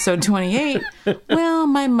in episode 28, well,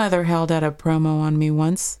 my mother held out a promo on me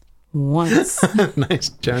once. Nice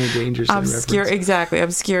Johnny Dangerously Obscure, reference. exactly.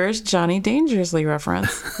 Obscure Johnny Dangerously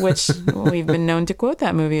reference, which we've been known to quote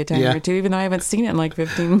that movie a time Yeah. or two, even though I haven't seen it in like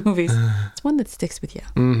 15 movies. It's one that sticks with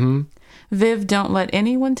you. Viv, don't let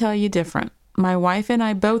anyone tell you different. My wife and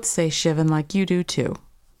I both say Shivan like you do too.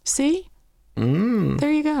 See?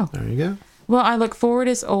 There you go. There you go. Well, I look forward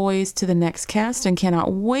as always to the next cast and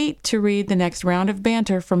cannot wait to read the next round of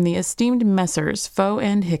banter from the esteemed Messrs. Foe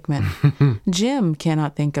and Hickman. Jim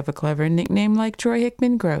cannot think of a clever nickname like Troy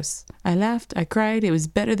Hickman. Gross. I laughed. I cried. It was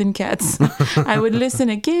better than cats. I would listen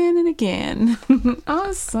again and again.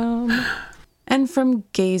 Awesome. And from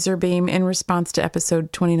Gazerbeam in response to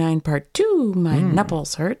episode 29, part 2, my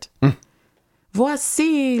nipples hurt.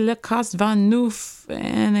 Voici le cas van neuf.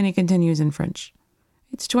 And then he continues in French.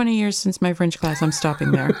 It's 20 years since my French class. I'm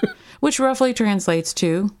stopping there. Which roughly translates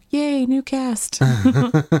to, yay, new cast.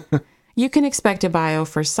 You can expect a bio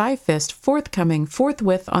for Sci-Fist forthcoming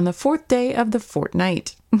forthwith on the 4th day of the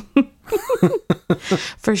fortnight.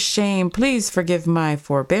 For shame, please forgive my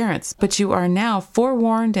forbearance, but you are now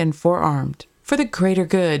forewarned and forearmed. For the greater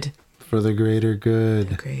good. For the greater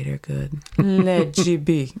good. Greater good. Let you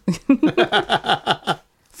be.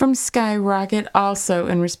 From Skyrocket, also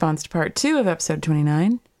in response to part 2 of episode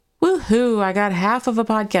 29. Woohoo, I got half of a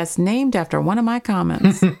podcast named after one of my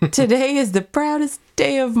comments. Today is the proudest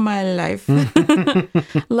day of my life.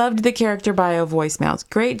 Loved the character bio voicemails.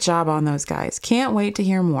 Great job on those guys. Can't wait to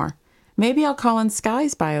hear more. Maybe I'll call in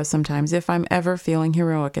Sky's bio sometimes if I'm ever feeling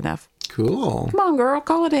heroic enough. Cool. Come on, girl,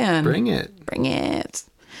 call it in. Bring it. Bring it.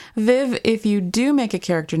 Viv, if you do make a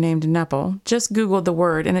character named Nuppel, just Google the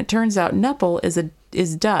word, and it turns out Nuppel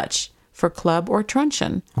is Dutch for club or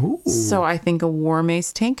truncheon. Ooh. So I think a war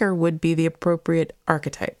mace tanker would be the appropriate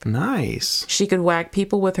archetype. Nice. She could whack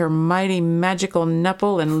people with her mighty magical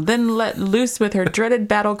Nuppel and then let loose with her dreaded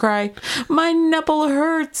battle cry, "My Nuppel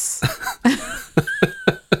hurts!"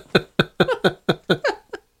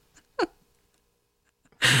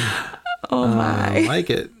 Oh my. I like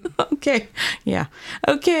it. Okay. Yeah.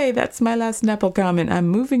 Okay, that's my last Nuppel comment. I'm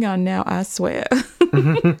moving on now, I swear.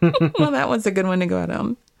 Well, that was a good one to go out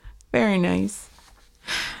on. Very nice.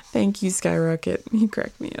 Thank you, Skyrocket. You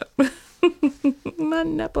cracked me up. My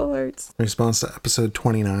Nuppel hurts. Response to episode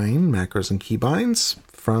 29, Macros and Keybinds,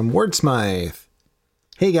 from Wordsmith.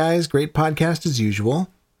 Hey guys, great podcast as usual.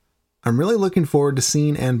 I'm really looking forward to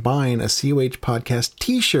seeing and buying a COH podcast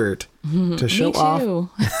t-shirt to show Me off too.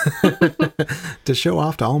 to show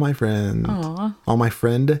off to all my friends. Aw. All my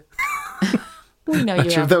friend. We know Not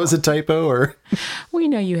you sure have if that was a typo or... We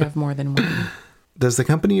know you have more than one. Does the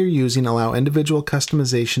company you're using allow individual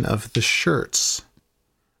customization of the shirts?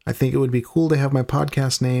 I think it would be cool to have my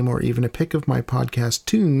podcast name or even a pic of my podcast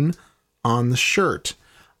tune on the shirt.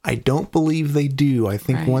 I don't believe they do. I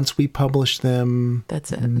think Right. once we publish them,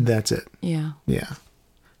 That's it. that's it. Yeah. Yeah.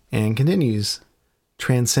 And continues.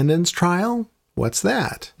 Transcendence Trial? What's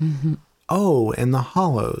that? Mm-hmm. Oh, and the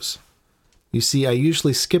hollows. You see, I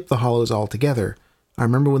usually skip the hollows altogether. I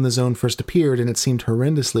remember when the zone first appeared and it seemed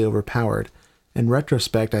horrendously overpowered. In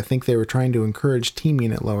retrospect, I think they were trying to encourage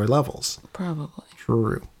teaming at lower levels. Probably.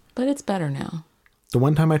 True. But it's better now. The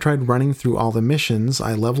one time I tried running through all the missions,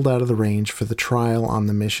 I leveled out of the range for the trial on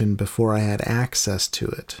the mission before I had access to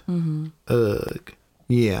it. Mm-hmm. Ugh.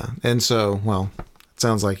 Yeah. And so, well, it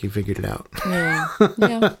sounds like you figured it out. Yeah.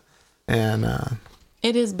 Yeah. And,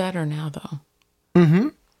 It is better now,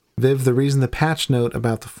 though. Viv, the reason the patch note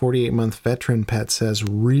about the 48-month veteran pet says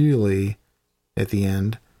really at the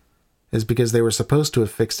end is because they were supposed to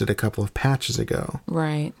have fixed it a couple of patches ago.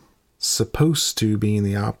 Right. Supposed to being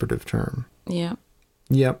the operative term. Yeah.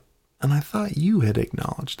 Yep. And I thought you had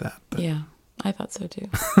acknowledged that. But Yeah. I thought so, too.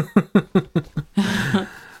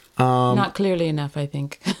 Not clearly enough, I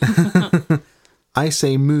think. I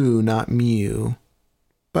say moo, not mew.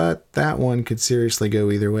 But that one could seriously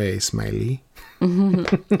go either way, Smiley.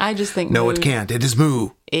 I just think No, moo, it can't. It is moo.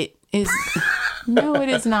 It is. No, it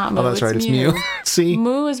is not moo. Oh, that's right. It's mew. See?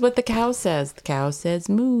 Moo is what the cow says. The cow says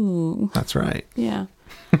moo. That's right. Yeah.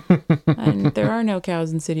 And there are no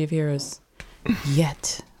cows in City of Heroes.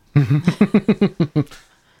 Yet.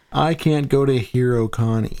 I can't go to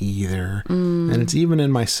HeroCon either. And it's even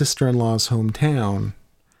in my sister-in-law's hometown.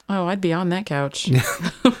 Oh, I'd be on that couch.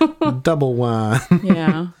 Double one.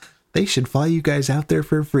 Yeah. They should fly you guys out there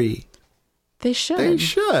for free. They should. They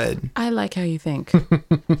should. I like how you think.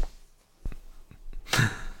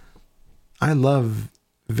 I love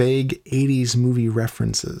vague 80s movie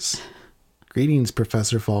references. Greetings,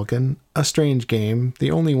 Professor Falcon. A strange game.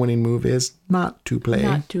 The only winning move is not to play.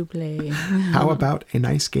 Not to play. How about a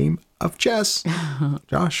nice game of chess?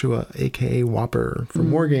 Joshua, a.k.a. Whopper,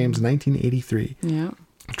 from War Games 1983. Yeah.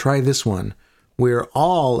 Try this one. We're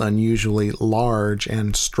all unusually large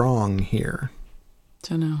and strong here.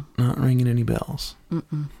 Don't know. Not ringing any bells.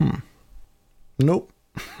 Nope.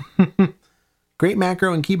 Great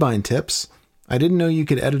macro and keybind tips. I didn't know you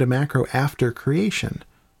could edit a macro after creation.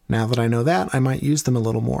 Now that I know that, I might use them a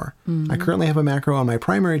little more. I currently have a macro on my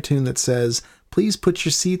primary tune that says, please put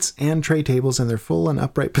your seats and tray tables in their full and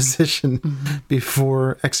upright position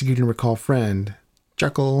before executing Recall Friend.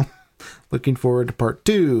 Chuckle. Looking forward to part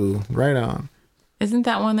 2. Right on. Isn't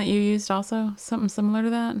that one that you used also? Something similar to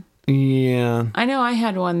that? Yeah. I know I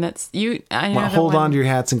had one that's you. I know Well, the hold one, on to your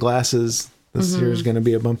hats and glasses. This here's going to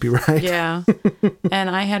be a bumpy ride. Yeah. And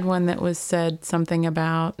I had one that was said something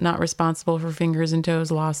about not responsible for fingers and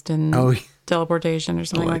toes lost in Oh, teleportation or I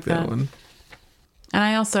something like that one. And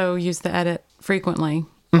I also used the edit frequently,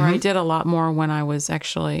 where I did a lot more when I was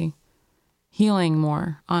actually healing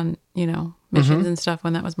more on, missions and stuff.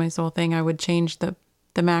 When that was my sole thing, I would change the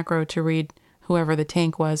macro to read whoever the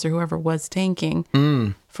tank was or whoever was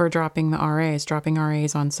tanking for dropping RAs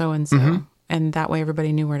on so-and-so. And that way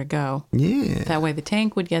everybody knew where to go. Yeah. That way the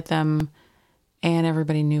tank would get them and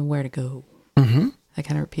everybody knew where to go. I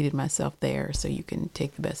kind of repeated myself there, so you can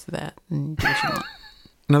take the best of that and do what you want.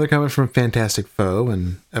 Another comment from Fantastic Foe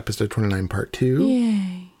in episode 29, part 2.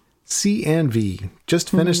 Yay. C and V. Just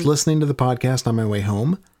finished listening to the podcast on my way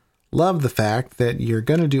home. Love the fact that you're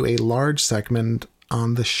going to do a large segment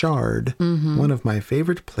on the Shard, one of my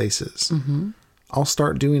favorite places. I'll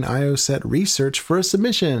start doing IO set research for a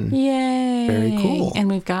submission. Yay. Very cool. And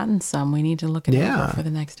we've gotten some. We need to look it Yeah. over for the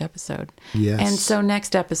next episode. Yes. And so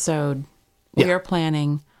next episode, we are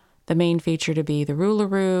planning the main feature to be the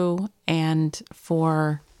Roularou and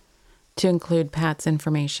to include Pat's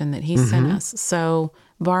information that he sent us. So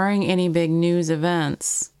barring any big news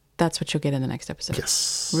events, that's what you'll get in the next episode.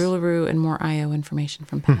 Yes. Roularou and more IO information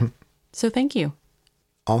from Pat. So thank you.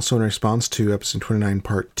 Also, in response to episode 29,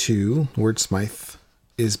 part 2, Wordsmith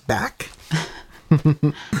is back.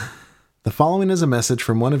 The following is a message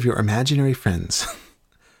from one of your imaginary friends.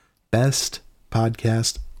 Best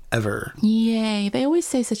podcast ever. Yay. They always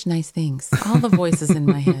say such nice things. All the voices in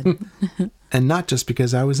my head. And not just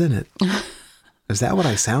because I was in it. Is that what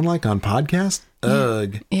I sound like on podcast?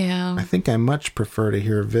 Ugh. Yeah. I think I much prefer to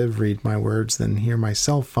hear Viv read my words than hear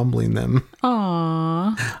myself fumbling them.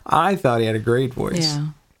 Aww. I thought he had a great voice. Yeah.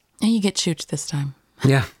 And you get Chooch this time.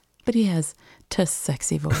 Yeah. But he has a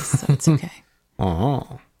sexy voice, so it's okay.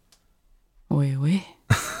 Oh. Oui, oui.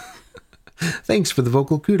 Thanks for the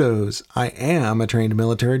vocal kudos. I am a trained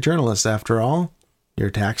military journalist, after all. Your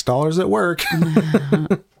tax dollars at work.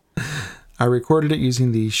 I recorded it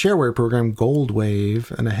using the shareware program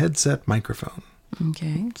Goldwave and a headset microphone.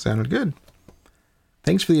 Okay. Sounded good.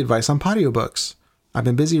 Thanks for the advice on audiobooks. I've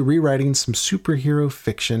been busy rewriting some superhero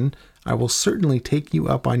fiction. I will certainly take you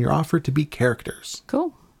up on your offer to be characters.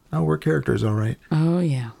 Cool. Oh, we're characters, all right. Oh,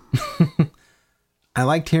 yeah. I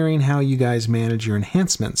liked hearing how you guys manage your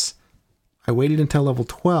enhancements. I waited until level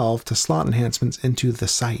 12 to slot enhancements into the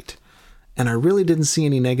site, and I really didn't see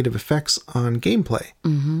any negative effects on gameplay.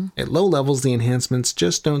 Mm-hmm. At low levels, the enhancements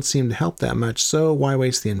just don't seem to help that much, so why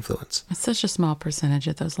waste the influence? It's such a small percentage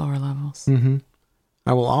at those lower levels. Mm-hmm.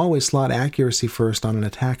 I will always slot accuracy first on an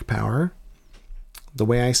attack power. The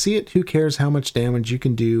way I see it, who cares how much damage you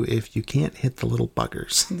can do if you can't hit the little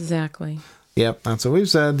buggers? Exactly. Yep, that's what we've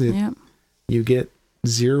said. Yep. You get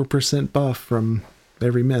 0% buff from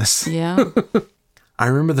every miss. Yeah. I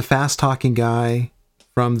remember the fast-talking guy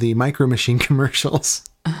from the Micro Machine commercials.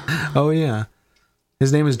 Oh, yeah.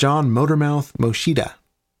 His name is John Motormouth Moshida.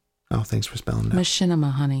 Oh, thanks for spelling that.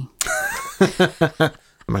 Machinima, honey.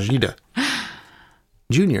 Moshida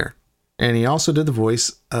Jr. And he also did the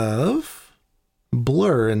voice of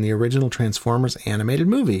Blur in the original Transformers animated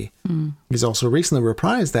movie. He's also recently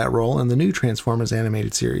reprised that role in the new Transformers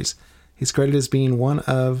animated series. He's credited as being one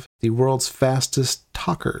of the world's fastest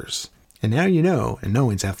talkers. And now you know, and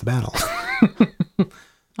knowing's half the battle.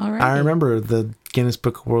 All right. I remember the Guinness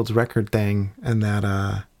Book of World Record thing and that,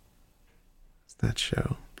 what's that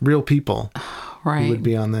show? Real People. Right. He would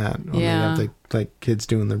be on that. When Yeah. They'd have like kids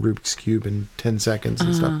doing the Rubik's Cube in 10 seconds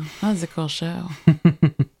and stuff. That was a cool show.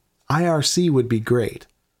 IRC would be great.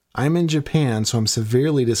 I'm in Japan, so I'm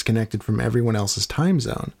severely disconnected from everyone else's time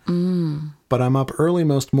zone. But I'm up early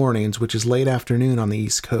most mornings, which is late afternoon on the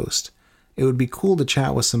East Coast. It would be cool to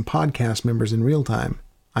chat with some podcast members in real time.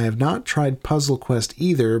 I have not tried Puzzle Quest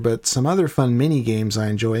either, but some other fun mini games I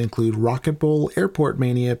enjoy include Rocket Bowl, Airport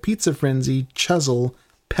Mania, Pizza Frenzy, Chuzzle,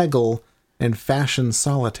 Peggle, and Fashion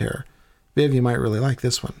Solitaire. Viv, you might really like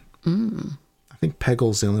this one. I think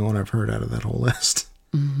Peggle's the only one I've heard out of that whole list.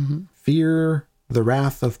 Fear the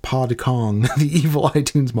Wrath of Pod Kong, the evil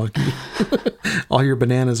iTunes monkey. All your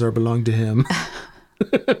bananas are belong to him.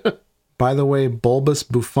 By the way, Bulbous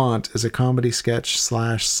Bouffant is a comedy sketch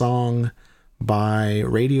 / song by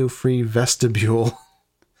Radio Free Vestibule.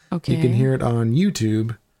 Okay. You can hear it on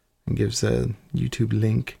YouTube. It gives a YouTube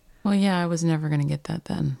link. Well, yeah, I was never going to get that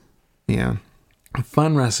then. Yeah.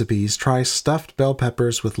 Fun recipes. Try stuffed bell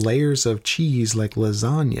peppers with layers of cheese like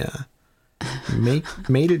lasagna.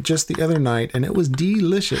 Made it just the other night, and it was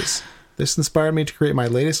delicious. This inspired me to create my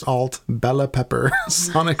latest alt, Bella Pepper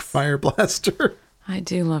Sonic Fire Blaster. I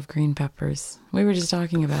do love green peppers. We were just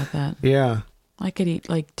talking about that. Yeah. I could eat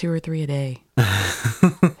like 2 or 3 a day.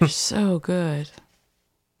 They're so good.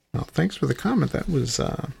 Well, thanks for the comment. That was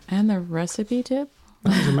And the recipe tip?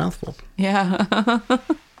 that was a mouthful. Yeah.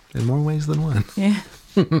 In more ways than one. Yeah.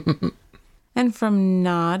 And from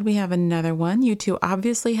Nod, we have another one. You two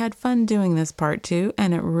obviously had fun doing this part too,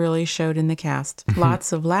 and it really showed in the cast.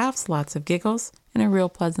 Lots of laughs, lots of giggles, and a real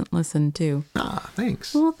pleasant listen too. Ah,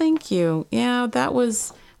 thanks. Well, thank you. Yeah, that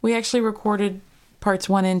was, we actually recorded parts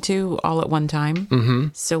 1 and 2 all at one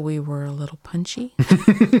time. So we were a little punchy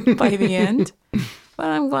by the end. But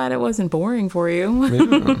I'm glad it wasn't boring for you.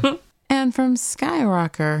 Yeah. And from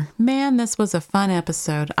Skyrocker, man, this was a fun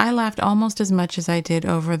episode. I laughed almost as much as I did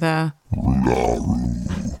over the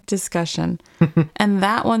discussion. And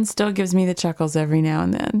that one still gives me the chuckles every now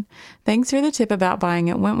and then. Thanks for the tip about buying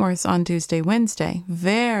at Wentworth's on Tuesday, Wednesday.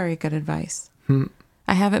 Very good advice.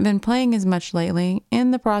 I haven't been playing as much lately,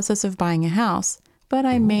 in the process of buying a house, but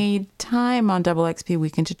I made time on Double XP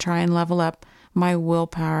Weekend to try and level up my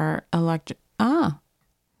willpower electric. EM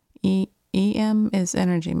is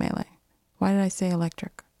energy melee. Why did I say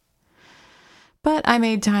electric? But I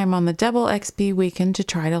made time on the Double XP Weekend to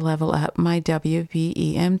try to level up my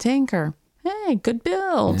WPEM tanker. Hey, good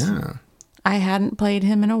build. Yeah. I hadn't played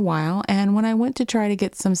him in a while, and when I went to try to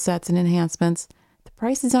get some sets and enhancements, the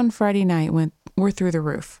prices on Friday night were through the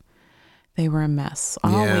roof. They were a mess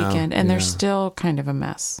all weekend, and they're still kind of a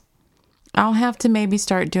mess. I'll have to maybe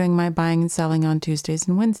start doing my buying and selling on Tuesdays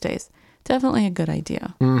and Wednesdays. Definitely a good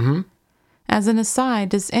idea. As an aside,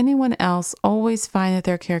 does anyone else always find that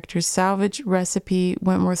their character's salvage recipe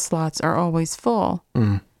Wentworth slots are always full?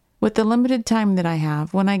 With the limited time that I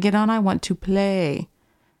have, when I get on, I want to play.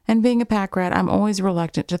 And being a pack rat, I'm always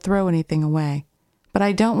reluctant to throw anything away. but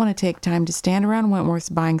I don't want to take time to stand around Wentworth's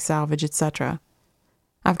buying salvage, etc.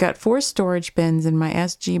 I've got 4 storage bins in my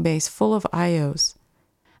SG base full of IOs.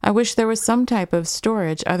 I wish there was some type of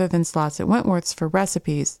storage other than slots at Wentworth's for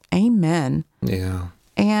recipes. Amen. Yeah.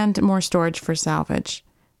 And more storage for salvage.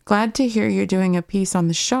 Glad to hear you're doing a piece on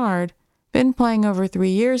the Shard. Been playing over 3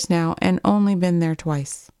 years now and only been there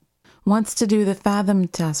twice. Wants to do the Fathom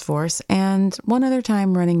Task Force and one other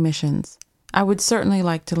time running missions. I would certainly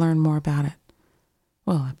like to learn more about it.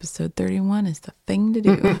 Well, episode 31 is the thing to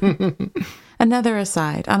do. Another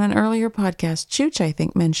aside, on an earlier podcast, Chooch, I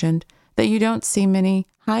think, mentioned that you don't see many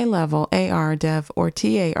high-level AR, Dev, or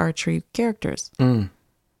TA archery characters.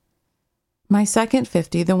 My second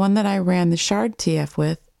 50, the one that I ran the Shard TF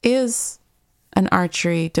with, is an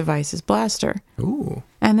archery devices blaster. Ooh.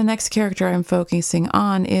 And the next character I'm focusing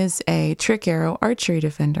on is a trick arrow archery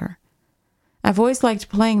defender. I've always liked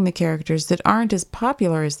playing the characters that aren't as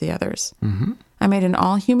popular as the others. Mm-hmm. I made an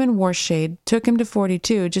all-human Warshade, took him to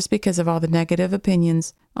 42 just because of all the negative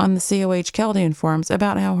opinions on the COH Chaldean forums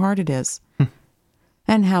about how hard it is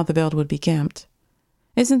and how the build would be gimped.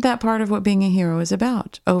 Isn't that part of what being a hero is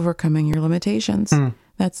about? Overcoming your limitations.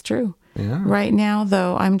 That's true. Yeah. Right now,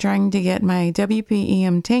 though, I'm trying to get my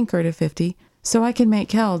WPEM tanker to 50 so I can make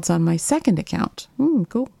Kelds on my second account.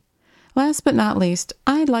 Cool. Last but not least,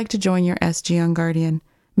 I'd like to join your SG on Guardian.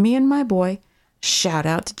 Me and my boy. Shout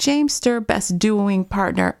out to Jamester, best duoing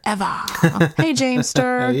partner ever. Hey,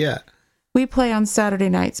 Jamester. Yeah. We play on Saturday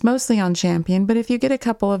nights, mostly on Champion, but if you get a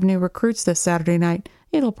couple of new recruits this Saturday night,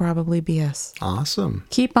 it'll probably be us. Awesome.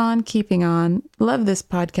 Keep on keeping on. Love this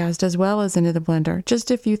podcast as well as Into the Blender. Just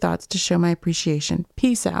a few thoughts to show my appreciation.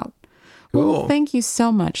 Peace out. Cool. Well, thank you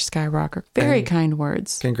so much, Skyrocker. Very kind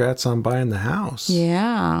words. Congrats on buying the house.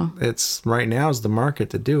 Yeah. It's right now is the market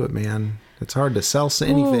to do it, man. It's hard to sell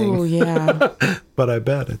anything. Oh, yeah. But I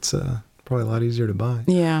bet it's probably a lot easier to buy.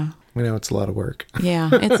 Yeah. We know it's a lot of work. Yeah.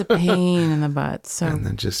 It's a pain in the butt. So And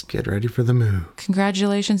then just get ready for the move.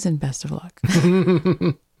 congratulations and best of luck.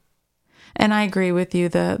 And I agree with you.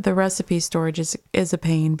 The recipe storage is a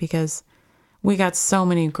pain because we got so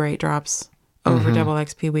many great drops over double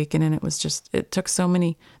XP weekend, and it took so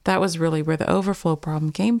many. That was really where the overflow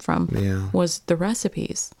problem came from. Yeah. Was the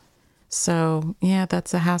recipes. So yeah,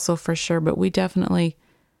 that's a hassle for sure. But we definitely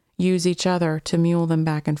use each other to mule them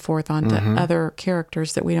back and forth onto other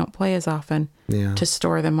characters that we don't play as often. Yeah. To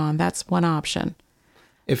store them on. That's one option.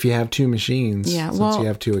 If you have 2 machines, Yeah, since well- you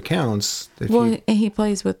have 2 accounts. He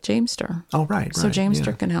plays with Jamester. Oh, right. So Jamester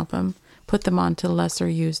yeah. can help him put them onto lesser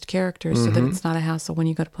used characters so that it's not a hassle when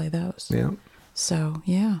you go to play those. Yeah. So,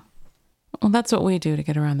 yeah. Well, that's what we do to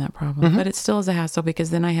get around that problem. But it still is a hassle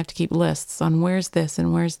because then I have to keep lists on where's this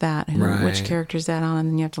and where's that and which Right. character's that on, and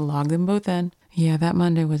then you have to log them both in. Yeah, that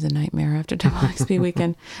Monday was a nightmare after double XP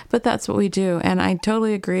weekend. But that's what we do. And I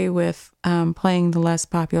totally agree with playing the less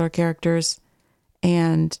popular characters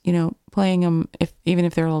and, playing them even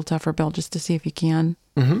if they're a little tougher build just to see if you can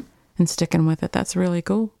and sticking with it. That's really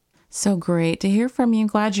cool. So great to hear from you.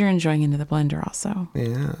 Glad you're enjoying Into the Blender also.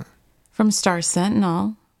 Yeah. From Star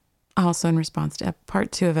Sentinel, also in response to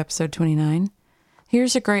part 2 of episode 29.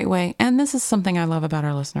 Here's a great way, and this is something I love about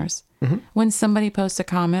our listeners. When somebody posts a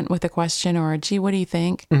comment with a question or, gee, what do you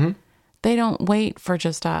think? They don't wait for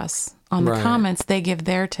just us. On the Right. comments, they give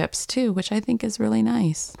their tips too, which I think is really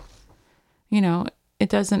nice. It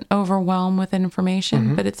doesn't overwhelm with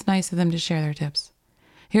information, but it's nice of them to share their tips.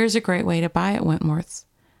 Here's a great way to buy at Wentworth's.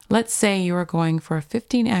 Let's say you are going for a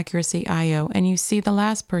 15 accuracy IO and you see the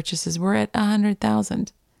last purchases were at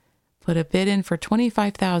 100,000. Put a bid in for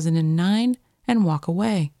 25,009 and walk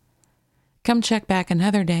away. Come check back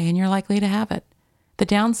another day and you're likely to have it. The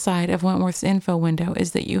downside of Wentworth's info window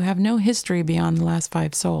is that you have no history beyond the last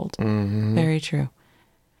 5 sold. Very true.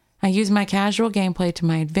 I use my casual gameplay to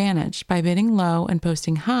my advantage by bidding low and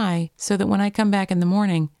posting high so that when I come back in the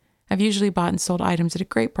morning, I've usually bought and sold items at a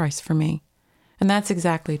great price for me. And that's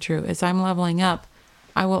exactly true. As I'm leveling up,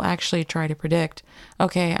 I will actually try to predict,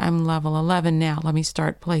 okay, I'm level 11 now. Let me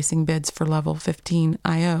start placing bids for level 15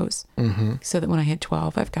 IOs. So that when I hit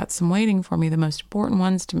 12, I've got some waiting for me, the most important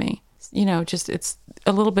ones to me. It's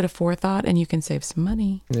a little bit of forethought and you can save some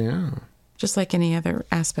money. Yeah. Just like any other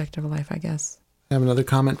aspect of life, I guess. I have another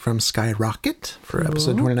comment from Skyrocket for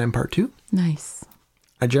episode 29, part 2. Nice.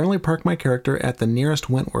 I generally park my character at the nearest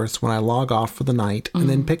Wentworths when I log off for the night and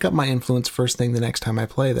then pick up my influence first thing the next time I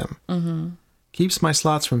play them. Keeps my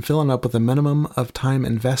slots from filling up with a minimum of time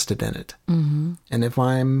invested in it. And if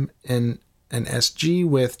I'm in an SG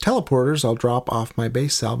with teleporters, I'll drop off my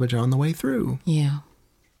base salvage on the way through. Yeah.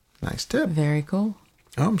 Nice tip. Very cool.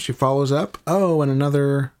 She follows up. And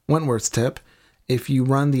another Wentworth's tip. if you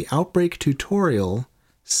run the Outbreak tutorial,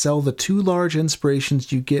 sell the 2 large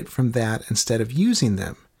inspirations you get from that instead of using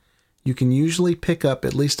them. You can usually pick up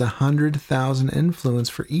at least 100,000 influence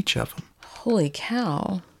for each of them. Holy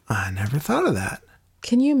cow. I never thought of that.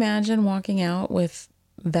 Can you imagine walking out with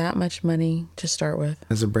that much money to start with?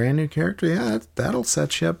 As a brand new character, yeah, that'll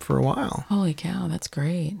set you up for a while. Holy cow, that's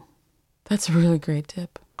great. That's a really great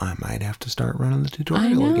tip. I might have to start running the I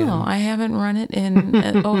tutorial know. again. I haven't run it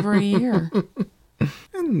in over a year.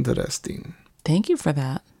 Interesting. Thank you for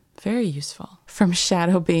that. Very useful. From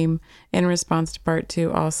Shadowbeam, in response to part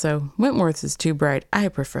 2, also, Wentworth's is too bright. I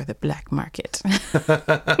prefer the black market.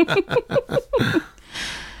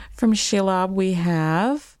 From Shelob, we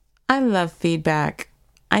have, I love feedback.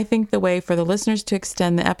 I think the way for the listeners to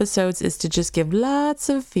extend the episodes is to just give lots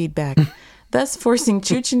of feedback, thus forcing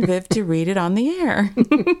Chooch and Viv to read it on the air.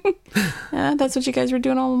 That's what you guys were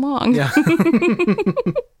doing all along. Yeah.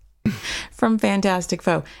 From Fantastic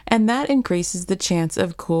Foe. And that increases the chance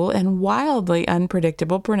of cool and wildly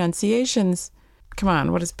unpredictable pronunciations. Come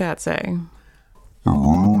on, what does Pat say?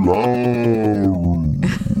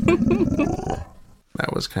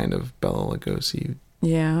 That was kind of Bela Lugosi,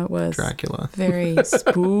 Yeah, it was. Dracula. Very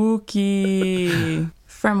spooky.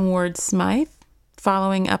 From Ward Smythe.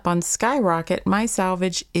 Following up on Skyrocket, my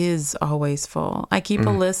salvage is always full. I keep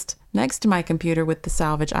a list next to my computer with the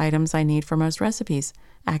salvage items I need for most recipes.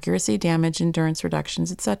 Accuracy, damage, endurance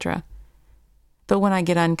reductions, etc. But when I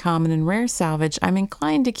get uncommon and rare salvage, I'm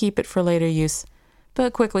inclined to keep it for later use,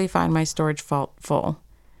 but quickly find my storage vault full.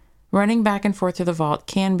 Running back and forth to the vault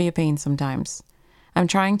can be a pain sometimes. I'm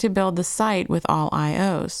trying to build the site with all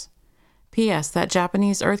IOs. P.S. That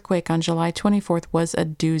Japanese earthquake on July 24th was a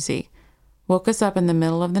doozy. Woke us up in the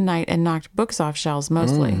middle of the night and knocked books off shelves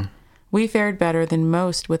mostly. We fared better than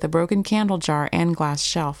most with a broken candle jar and glass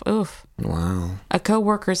shelf. Oof. Wow. A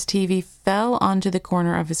co-worker's TV fell onto the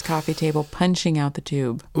corner of his coffee table, punching out the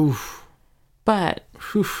tube. Oof. But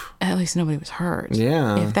Oof. at least nobody was hurt.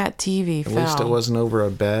 Yeah. If that TV At fell. least it wasn't over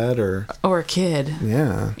a bed or... Or a kid.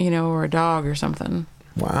 Yeah. You know, or a dog or something.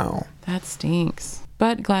 Wow. That stinks.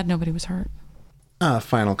 But glad nobody was hurt.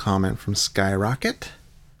 Final comment from Skyrocket.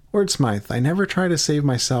 Word Smythe, I never try to save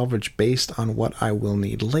my salvage based on what I will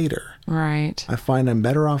need later. Right. I find I'm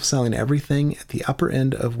better off selling everything at the upper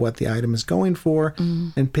end of what the item is going for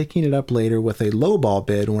and picking it up later with a lowball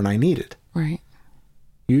bid when I need it. Right.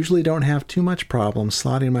 Usually don't have too much problem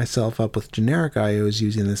slotting myself up with generic IOs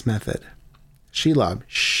using this method. Shelob,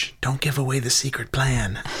 shh, don't give away the secret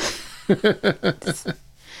plan.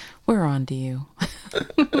 We're on to you.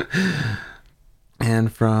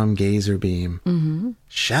 And from Gazer Beam,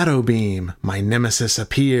 Shadow Beam, my nemesis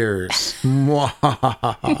appears. Y'all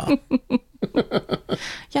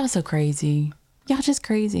so crazy. Y'all just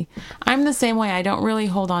crazy. I'm the same way. I don't really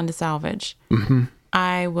hold on to salvage.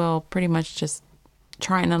 I will pretty much just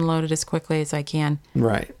try and unload it as quickly as I can.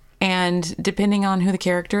 Right. And depending on who the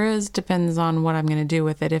character is, depends on what I'm going to do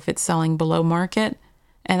with it. If it's selling below market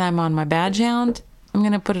and I'm on my badge hound, I'm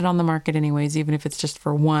going to put it on the market anyways, even if it's just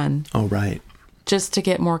for one. Oh, right. Just to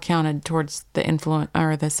get more counted towards the influence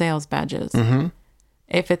or the sales badges.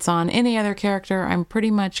 If it's on any other character, I'm pretty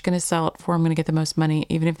much going to sell it for I'm going to get the most money,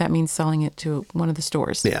 even if that means selling it to one of the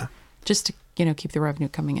stores. Yeah. Just to, keep the revenue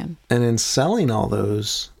coming in. And in selling all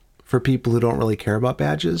those, for people who don't really care about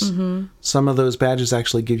badges, some of those badges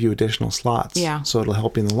actually give you additional slots. Yeah. So it'll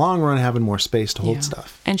help you in the long run having more space to hold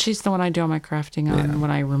stuff. And she's the one I do all my crafting on when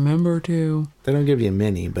I remember to. They don't give you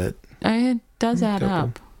many, but... It does add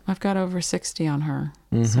up. I've got over 60 on her.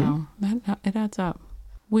 So it adds up.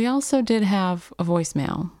 We also did have a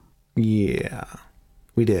voicemail. Yeah,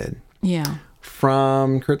 we did. Yeah.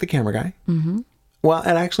 From Kurt the Camera Guy. Well, it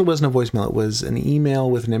actually wasn't a voicemail. It was an email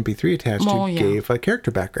with an MP3 attached who gave a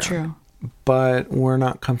character background. True. But we're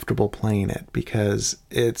not comfortable playing it because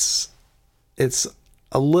it's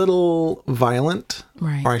a little violent.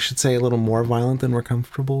 Right. Or I should say a little more violent than we're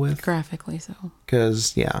comfortable with. Graphically so.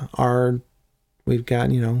 Because, we've got,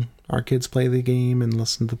 our kids play the game and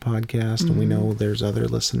listen to the podcast, and we know there's other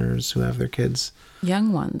listeners who have their kids.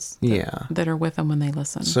 Young ones. That are with them when they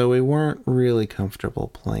listen. So we weren't really comfortable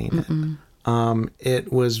playing it.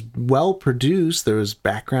 It was well produced. There was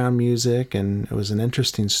background music, and it was an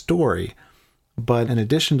interesting story. But in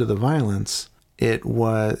addition to the violence, it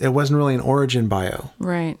wasn't really an origin bio.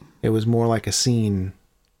 Right. It was more like a scene.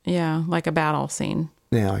 Yeah, like a battle scene.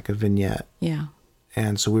 Yeah, like a vignette. Yeah.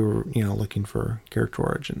 And so we were, looking for character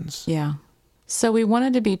origins. Yeah. So we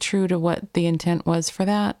wanted to be true to what the intent was for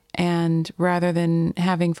that. And rather than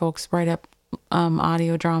having folks write up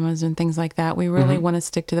audio dramas and things like that, we really want to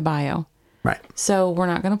stick to the bio. Right. So we're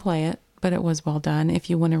not going to play it, but it was well done. If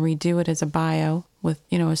you want to redo it as a bio with,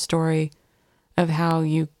 a story of how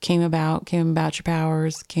you came about your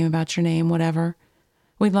powers, came about your name, whatever,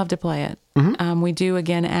 we'd love to play it. We do,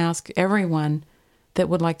 again, ask everyone that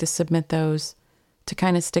would like to submit those to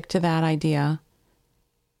kind of stick to that idea.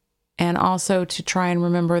 And also to try and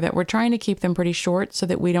remember that we're trying to keep them pretty short so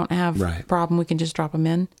that we don't have a problem. We can just drop them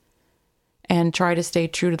in and try to stay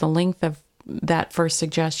true to the length of that first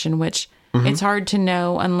suggestion, which it's hard to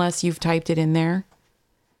know unless you've typed it in there.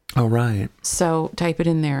 Oh, right. So type it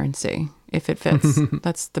in there and see if it fits.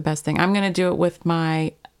 That's the best thing. I'm going to do it with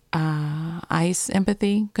my ICE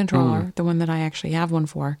empathy controller, the one that I actually have one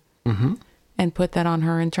for, and put that on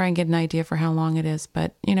her and try and get an idea for how long it is.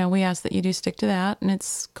 But, we ask that you do stick to that, and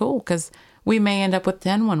it's cool because we may end up with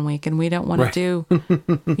 10 one week, and we don't want to do,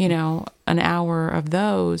 an hour of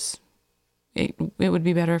those. It would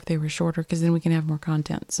be better if they were shorter because then we can have more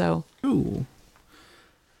content. So, Ooh.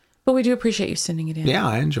 But we do appreciate you sending it in. Yeah,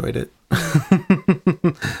 I enjoyed it.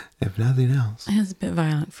 If nothing else. It was a bit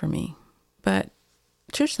violent for me, but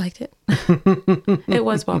Trish liked it. It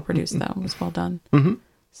was well produced, though. It was well done.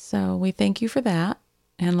 So we thank you for that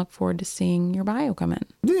and look forward to seeing your bio come in.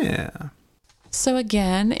 Yeah. So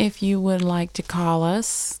again, if you would like to call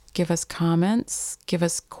us, give us comments, give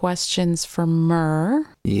us questions for Myrrh.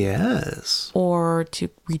 Yes. Or to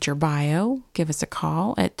read your bio, give us a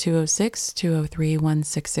call at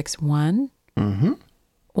 206-203-1661.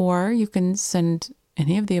 Or you can send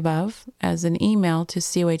any of the above as an email to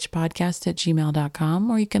cohpodcast@gmail.com,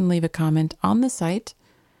 or you can leave a comment on the site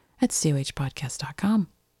at cohpodcast.com.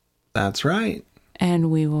 That's right. And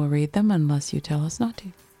we will read them unless you tell us not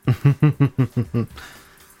to.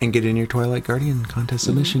 And get in your Twilight Guardian contest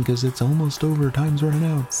submission because it's almost over. Time's running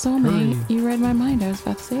out. Soulmate, you read my mind. I was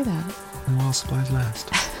about to say that. While supplies last.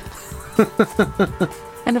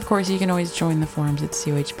 And of course, you can always join the forums at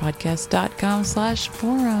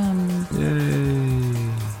cohpodcast.com/forum.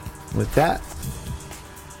 Yay. With that,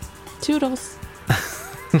 Toodles.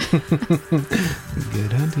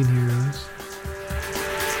 good hunting, heroes.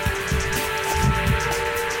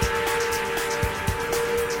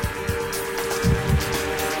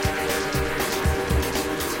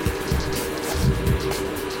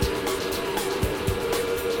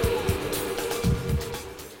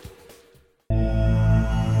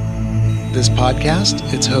 This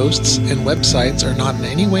podcast, its hosts, and websites are not in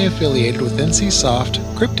any way affiliated with NCSoft,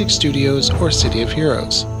 Cryptic Studios, or City of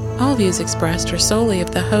Heroes. All views expressed are solely of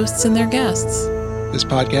the hosts and their guests. This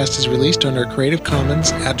podcast is released under a Creative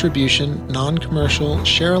Commons Attribution, Non-Commercial,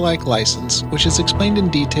 Share-alike license, which is explained in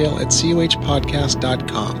detail at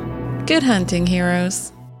cohpodcast.com. Good hunting,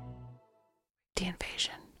 heroes. The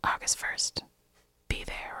invasion, August 1st. Be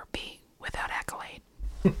there or be without accolade.